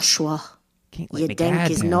 Joshua, Can't let your me dink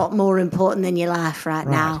guard is down. not more important than your life right,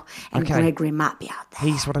 Right. now. And Okay. Gregory might be out there.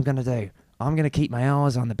 Here's what I'm going to do. I'm going to keep my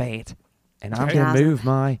eyes on the bat, and I'm Okay. going to move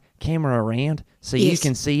my camera around so you Yes.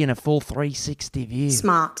 can see in a full 360 view.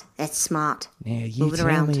 Smart. That's smart. Now, you Move it tell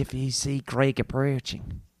around. me if you see Greg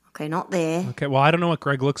approaching. Okay, not there. Okay, well, I don't know what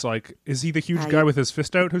Greg looks like. Is he the huge guy with his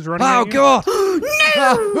fist out who's running? Oh, at you? God!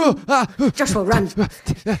 No! Joshua, run.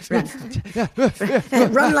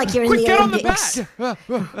 Run like you're in Quick, the get on the Olympics. bat!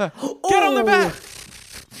 Get on the bat!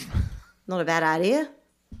 Not a bad idea.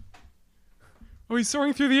 Oh, he's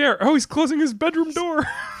soaring through the air. Oh, he's closing his bedroom door.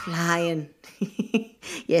 Flying.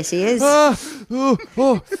 Yes, he is. I'm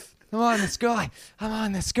on the sky. I'm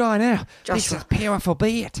on the sky now. Joshua. This is powerful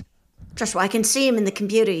beat. Joshua, I can see him in the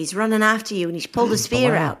computer. He's running after you, and he's pulled a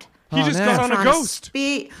spear wow. out. He just got on a ghost.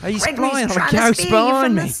 He's He's flying flying on a trying ghost to spear you behind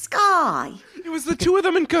from me. the sky. It was the two of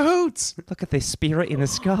them in cahoots. Look at this spirit in the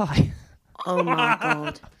sky. Oh my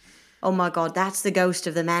god. Oh my god, that's the ghost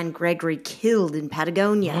of the man Gregory killed in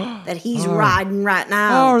Patagonia that he's riding right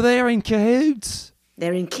now. Oh, they're in cahoots.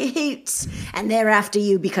 They're in cahoots, and they're after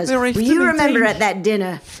you because They're after you me, remember too. at that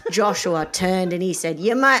dinner, Joshua turned and he said,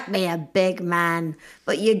 "You might be a big man,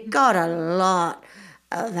 but you got a lot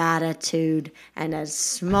of attitude and a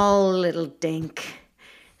small little dink.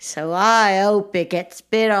 So I hope it gets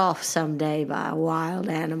bit off someday by a wild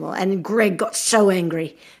animal." And Greg got so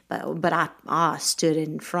angry, but I stood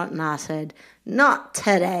in front and I said, "Not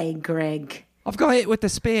today, Greg. I've got hit with the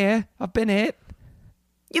spear. I've been hit.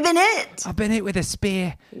 You've been hit. I've been hit with a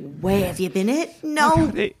spear. Where have you been hit? No,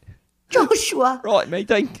 Hit. Joshua. Right, me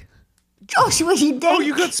dink. Joshua, you dink. Oh,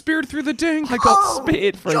 you got speared through the ding. I got Oh,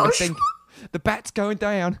 speared through the Joshua. thing. The bat's going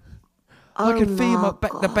down. I can feel my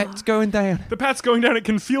the bat's going down. The pat's going down. It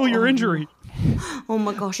can feel your injury. Oh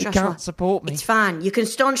my gosh, It Joshua. can't support me. It's fine. You can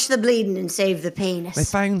staunch the bleeding and save the penis. My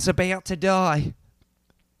phone's about to die.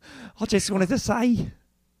 I just wanted to say,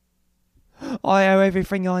 I owe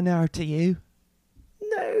everything I know to you.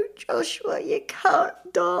 No, Joshua, you can't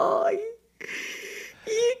die.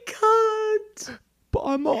 You can't. But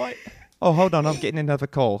I might. Oh, hold on. I'm getting another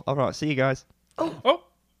call. All right. See you guys. Oh,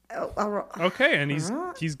 Oh, all right. okay, and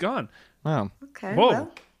he's gone. Wow. Okay, Whoa.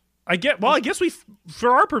 well, I guess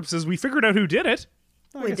for our purposes, we figured out who did it.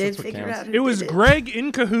 we did figure out who It was did Greg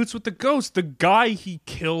in cahoots with the ghost, the guy he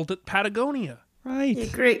killed at Patagonia. Right.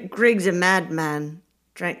 Yeah, Grig's a madman.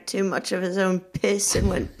 Drank too much of his own piss and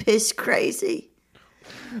went piss crazy.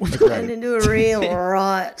 Turned into a real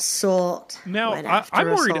riot sort. Now, Went after I'm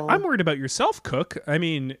us worried. all. I'm worried about yourself, Cook. I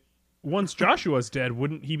mean, once Joshua's dead,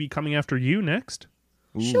 wouldn't he be coming after you next?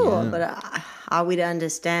 Sure, but are we to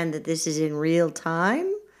understand that this is in real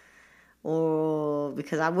time? Or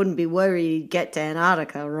because I wouldn't be worried he'd get to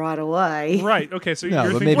Antarctica right away. Right. Okay. So No,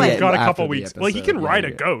 you're but thinking maybe we've got a after couple the weeks. Well, he episode, can yeah, ride a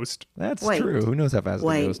yeah. ghost. That's Wait. true. Who knows how fast the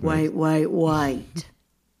ghost moves? Wait.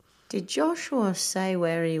 Did Joshua say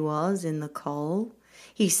where he was in the coal?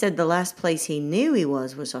 He said the last place he knew he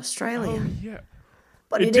was Australia. Yeah.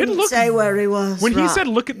 But It he did didn't look- say where he was. When he right said,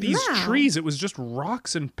 "Look at these now. trees," it was just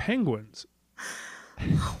rocks and penguins.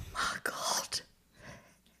 Oh my God.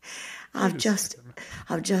 I've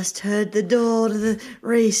just heard the door to the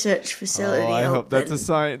research facility Oh, I hope open. that's a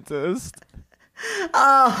scientist.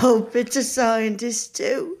 I hope it's a scientist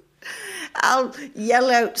too. I'll yell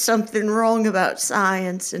out something wrong about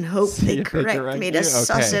science and hope See they if they correct correct me to you?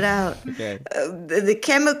 suss Okay. it out. Okay. The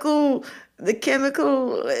chemical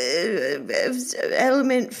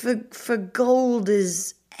element for gold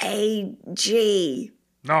is Ag.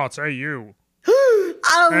 No, it's AU. Oh,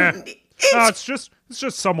 No, it's just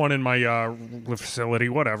someone in my facility.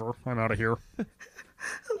 Whatever. I'm out of here.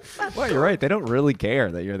 Well, you're right. They don't really care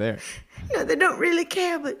that you're there. no, they don't really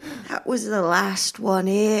care, but that was the last one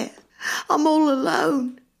here. I'm all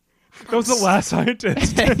alone. That was the last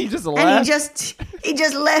scientist. You just And laughed. he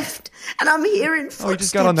just left, and I'm hearing footsteps. he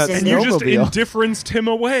just got on that in And there. you just Snowmobile. indifferenced him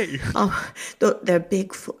away. Oh, they're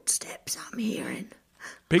big footsteps I'm hearing.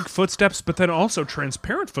 Big footsteps, but then also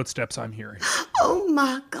transparent footsteps I'm hearing. Oh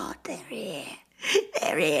my God, they're here.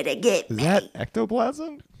 They're here to get Is me. that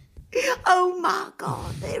ectoplasm? Oh my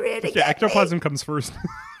God, they're here to Yeah, get ectoplasm comes first.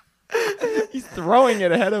 He's throwing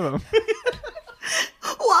it ahead of him. me.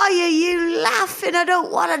 Why are you laughing? I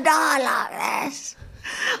don't want to die like this.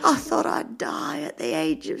 I thought I'd die at the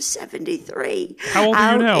age of 73. How old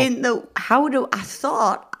are you now?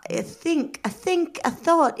 I think a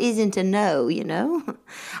thought isn't a no, you know.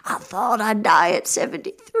 I thought I'd die at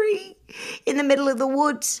 73 in the middle of the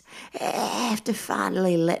woods after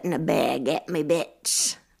finally letting a bear get me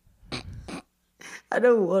bits. I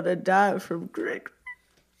don't want to die from Greg.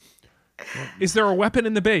 Is there a weapon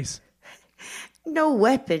in the base? No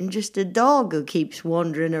weapon, just a dog who keeps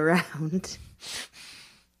wandering around.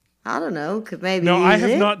 I don't know. Could maybe No, use I have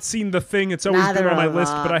it. not seen The Thing. It's always Neither been on my of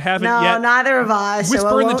list, us. but I haven't no, yet. neither of us. so I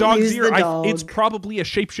Whisper in the won't dog's use ear. the dog. It's probably a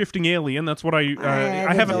shape-shifting alien. That's what I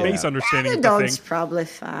have a base understanding the of The dog's Thing. probably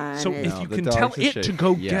fine. So if No, you the can dog's tell a it shape. to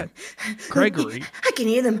go Yeah. get Gregory, I can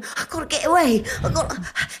hear them. I gotta get away. I gotta.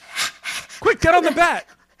 quick, get on the bat.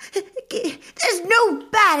 There's no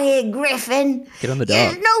bat here, Griffin. Get on the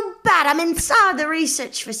There's dog. no bat. I'm inside the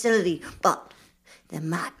research facility. But there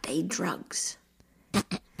might be drugs.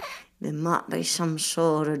 There might be some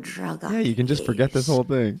sort of drug. Yeah, you can just forget this whole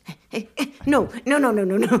thing. No.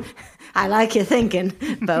 I like your thinking,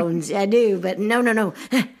 Bones. I do, but no.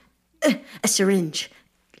 A syringe.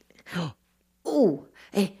 Ooh,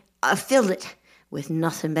 I filled it with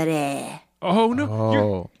nothing but air. Oh no,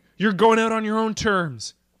 Oh. you're going out on your own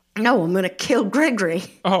terms. No, I'm gonna kill Gregory.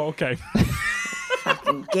 Oh, okay. If I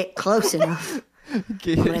can get close enough.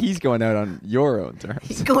 He's going out on your own terms.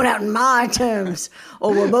 He's going out in my terms,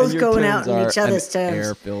 or we're both And your going terms out in are each other's an terms.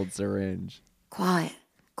 air-filled syringe. Quiet.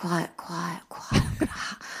 I'm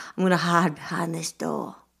gonna hide behind this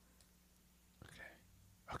door.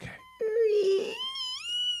 Okay.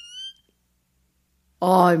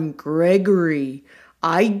 I'm Gregory.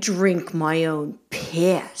 I drink my own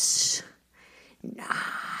piss. Nah,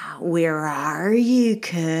 where are you,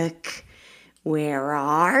 Cook? Where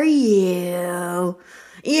are you?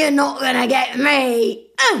 You're not gonna get me.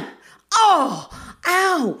 Oh,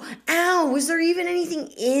 ow. Was there even anything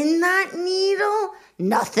in that needle?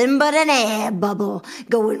 Nothing but an air bubble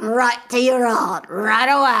going right to your heart right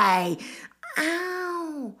away.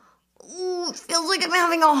 Ow. Ooh, it feels like I'm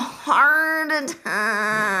having a heart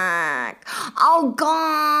attack. Oh,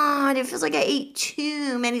 God. It feels like I ate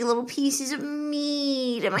too many little pieces of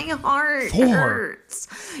meat and my heart hurts.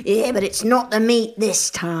 Yeah, but it's not the meat this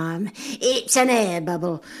time. It's an air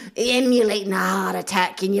bubble emulating a heart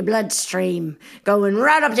attack in your bloodstream, going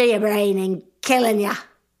right up to your brain and killing you.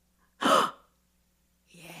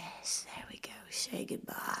 Yes, there we go. Say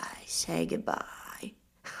goodbye.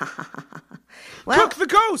 Well, Cook the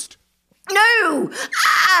ghost. no!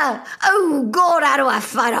 Oh, God, how do I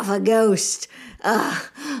fight off a ghost? I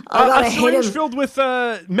gotta A hit syringe him. filled with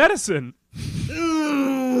medicine.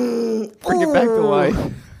 Bring it back to life.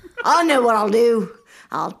 I know what I'll do.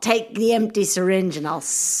 I'll take the empty syringe and I'll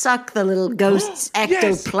suck the little ghost's Yes!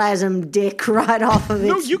 ectoplasm dick right off of its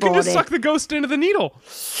No, you can body. just suck the ghost into the needle.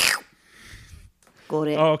 Got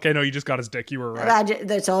it. Oh, okay. No, you just got his dick. You were right.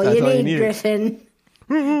 That's all That's you all you need, needed. Griffin.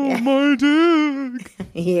 Oh, my dick.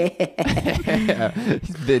 Yeah.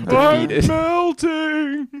 He's been I'm defeated.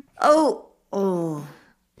 melting. Oh.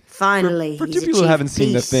 Finally. For he's two people who achieved haven't seen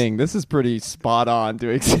The peace. Thing, this is pretty spot on to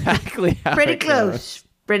exactly how Pretty it goes. close.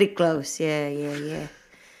 Pretty close. Yeah.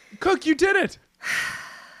 Cook, you did it.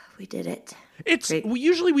 We did it. It's Great.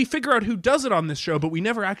 usually we figure out who does it on this show, but we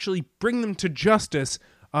never actually bring them to justice.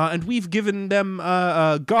 And we've given them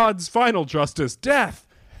God's final justice, death.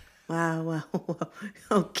 Wow.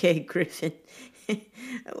 Okay, Griffin.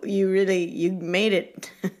 You made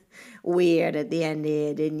it weird at the end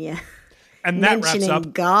here, didn't you? And that wraps Mentioning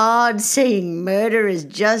up. God, saying murder is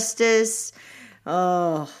justice.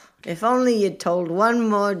 Oh, if only you'd told one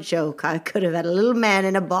more joke, I could have had a little man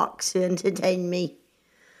in a box to entertain me.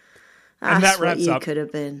 And That's that wraps what you up. could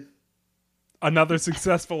have been. Another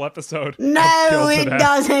successful episode. No, of Killed to it Death.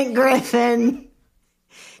 doesn't, Griffin.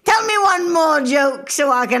 Tell me one more joke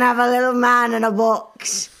so I can have a little man in a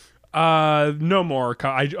box. No more.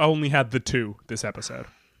 I only had the 2 this episode.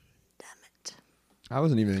 I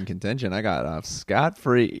wasn't even in contention. I got off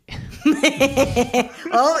scot-free.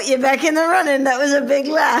 Oh, you're back in the running. That was a big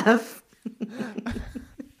laugh.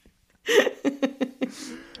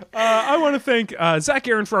 I want to thank Zach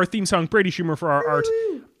Aaron for our theme song, Brady Schumer for our art.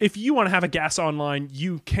 If you want to have a gas online,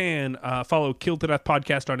 you can follow Killed to Death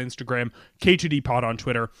Podcast on Instagram, K2D Pod on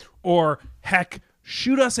Twitter, or heck,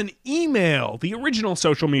 shoot us an email, the original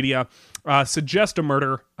social media. Suggest a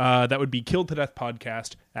murder. That would be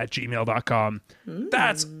killedtodeathpodcast@gmail.com.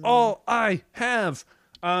 That's all I have.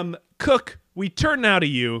 Cook, we turn now to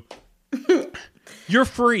you. You're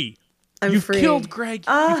free. You've free. killed Greg.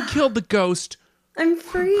 You've killed the ghost. I'm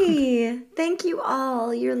free. Thank you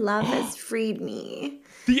all. Your love has freed me.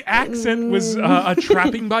 The accent was a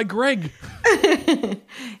trapping by Greg.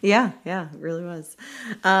 Yeah, it really was.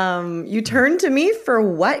 You turned to me for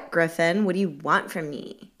what, Griffin? What do you want from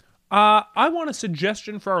me? I want a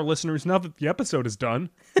suggestion for our listeners now that the episode is done.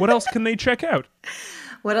 What else can they check out?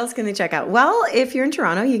 What else can they check out? Well, if you're in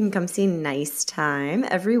Toronto, you can come see Nice Time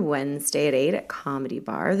every Wednesday at 8 at Comedy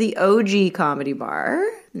Bar, the OG Comedy Bar,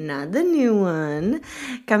 not the new one.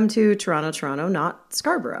 Come to Toronto, not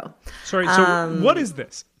Scarborough. Sorry, so what is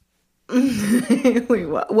this? Wait,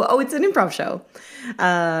 what? Well, it's an improv show.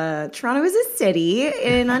 Toronto is a city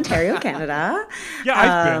in Ontario, Canada. Yeah,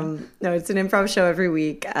 I've been. No, it's an improv show every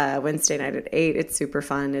week, Wednesday night at 8. It's super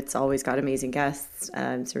fun. It's always got amazing guests.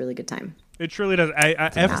 It's a really good time. It truly does.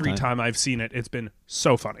 Every time I've seen it, it's been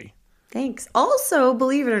so funny. Thanks. Also,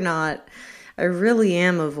 believe it or not, I really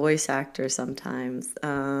am a voice actor sometimes.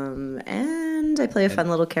 And I play a fun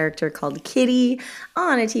little character called Kitty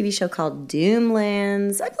on a TV show called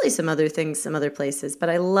Doomlands. I play some other things, some other places, but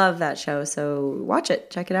I love that show. So watch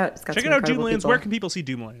it. Check it out. It's got Check some it out, incredible Doomlands. people. Where can people see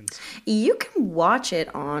Doomlands? You can watch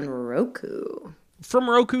it on Roku. From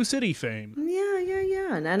Roku City fame.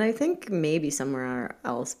 Yeah. And I think maybe somewhere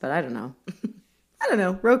else, but I don't know. I don't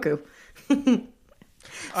know. Roku.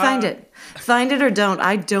 Find it or don't.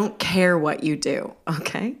 I don't care what you do.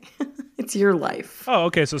 Okay, it's your life. Oh,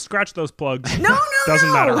 okay. So scratch those plugs. No,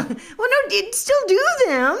 Doesn't matter. Well, no, you still do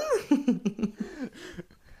them.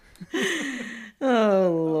 Oh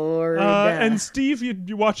Lord. And Steve,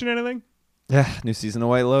 you watching anything? Yeah, new season of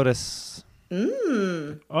White Lotus.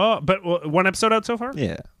 Oh, but one episode out so far.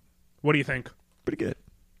 Yeah, What do you think? pretty good.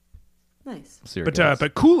 Nice. We'll see where it goes.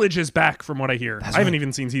 But Coolidge is back from what I hear. That's I haven't right.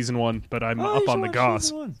 even seen season 1, but I'm Oh, up you on should the watch goss.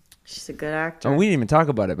 season one. She's a good actor. Oh, we didn't even talk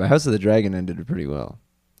about it, but House of the Dragon ended pretty well.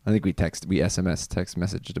 I think we text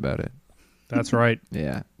messaged about it. That's right.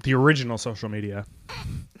 Yeah. The original social media.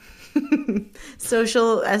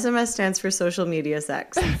 Social SMS stands for social media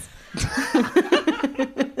sex.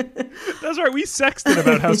 That's right. We sexted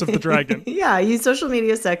about House of the Dragon. Yeah, you social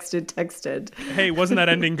media texted. Hey, wasn't that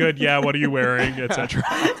ending good? Yeah, what are you wearing? Etc.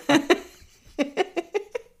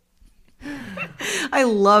 I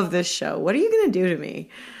love this show. What are you going to do to me?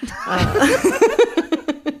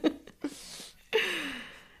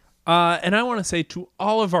 And I want to say to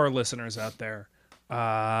all of our listeners out there,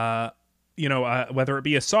 whether it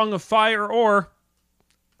be a song of fire or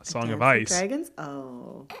a song of ice, Dragons?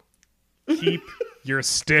 Oh. keep your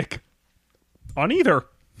stick on either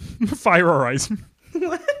fire or ice.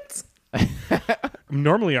 What?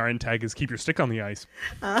 Normally our end tag is keep your stick on the ice.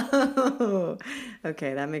 Oh.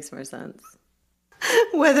 Okay, that makes more sense.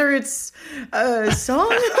 Whether it's a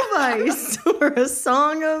song of ice or a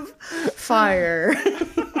song of fire.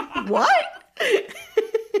 What?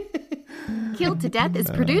 Killed to Death is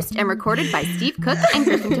produced and recorded by Steve Cook and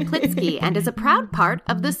Griffin Toplitsky and is a proud part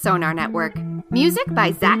of the Sonar Network. Music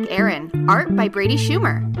by Zach Aaron. Art by Brady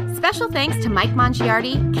Schumer. Special thanks to Mike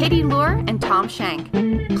Mongiardi, Katie Lure, and Tom Shank.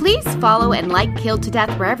 Please follow and like Killed to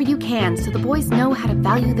Death wherever you can so the boys know how to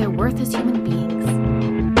value their worth as human beings.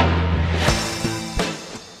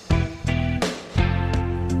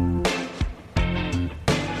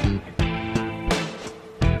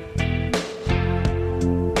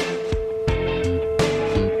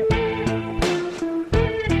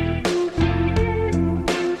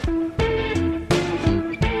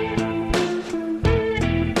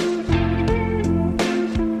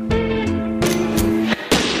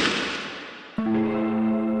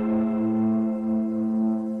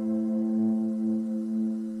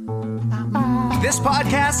 This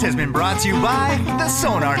podcast has been brought to you by the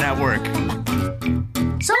Sonar Network.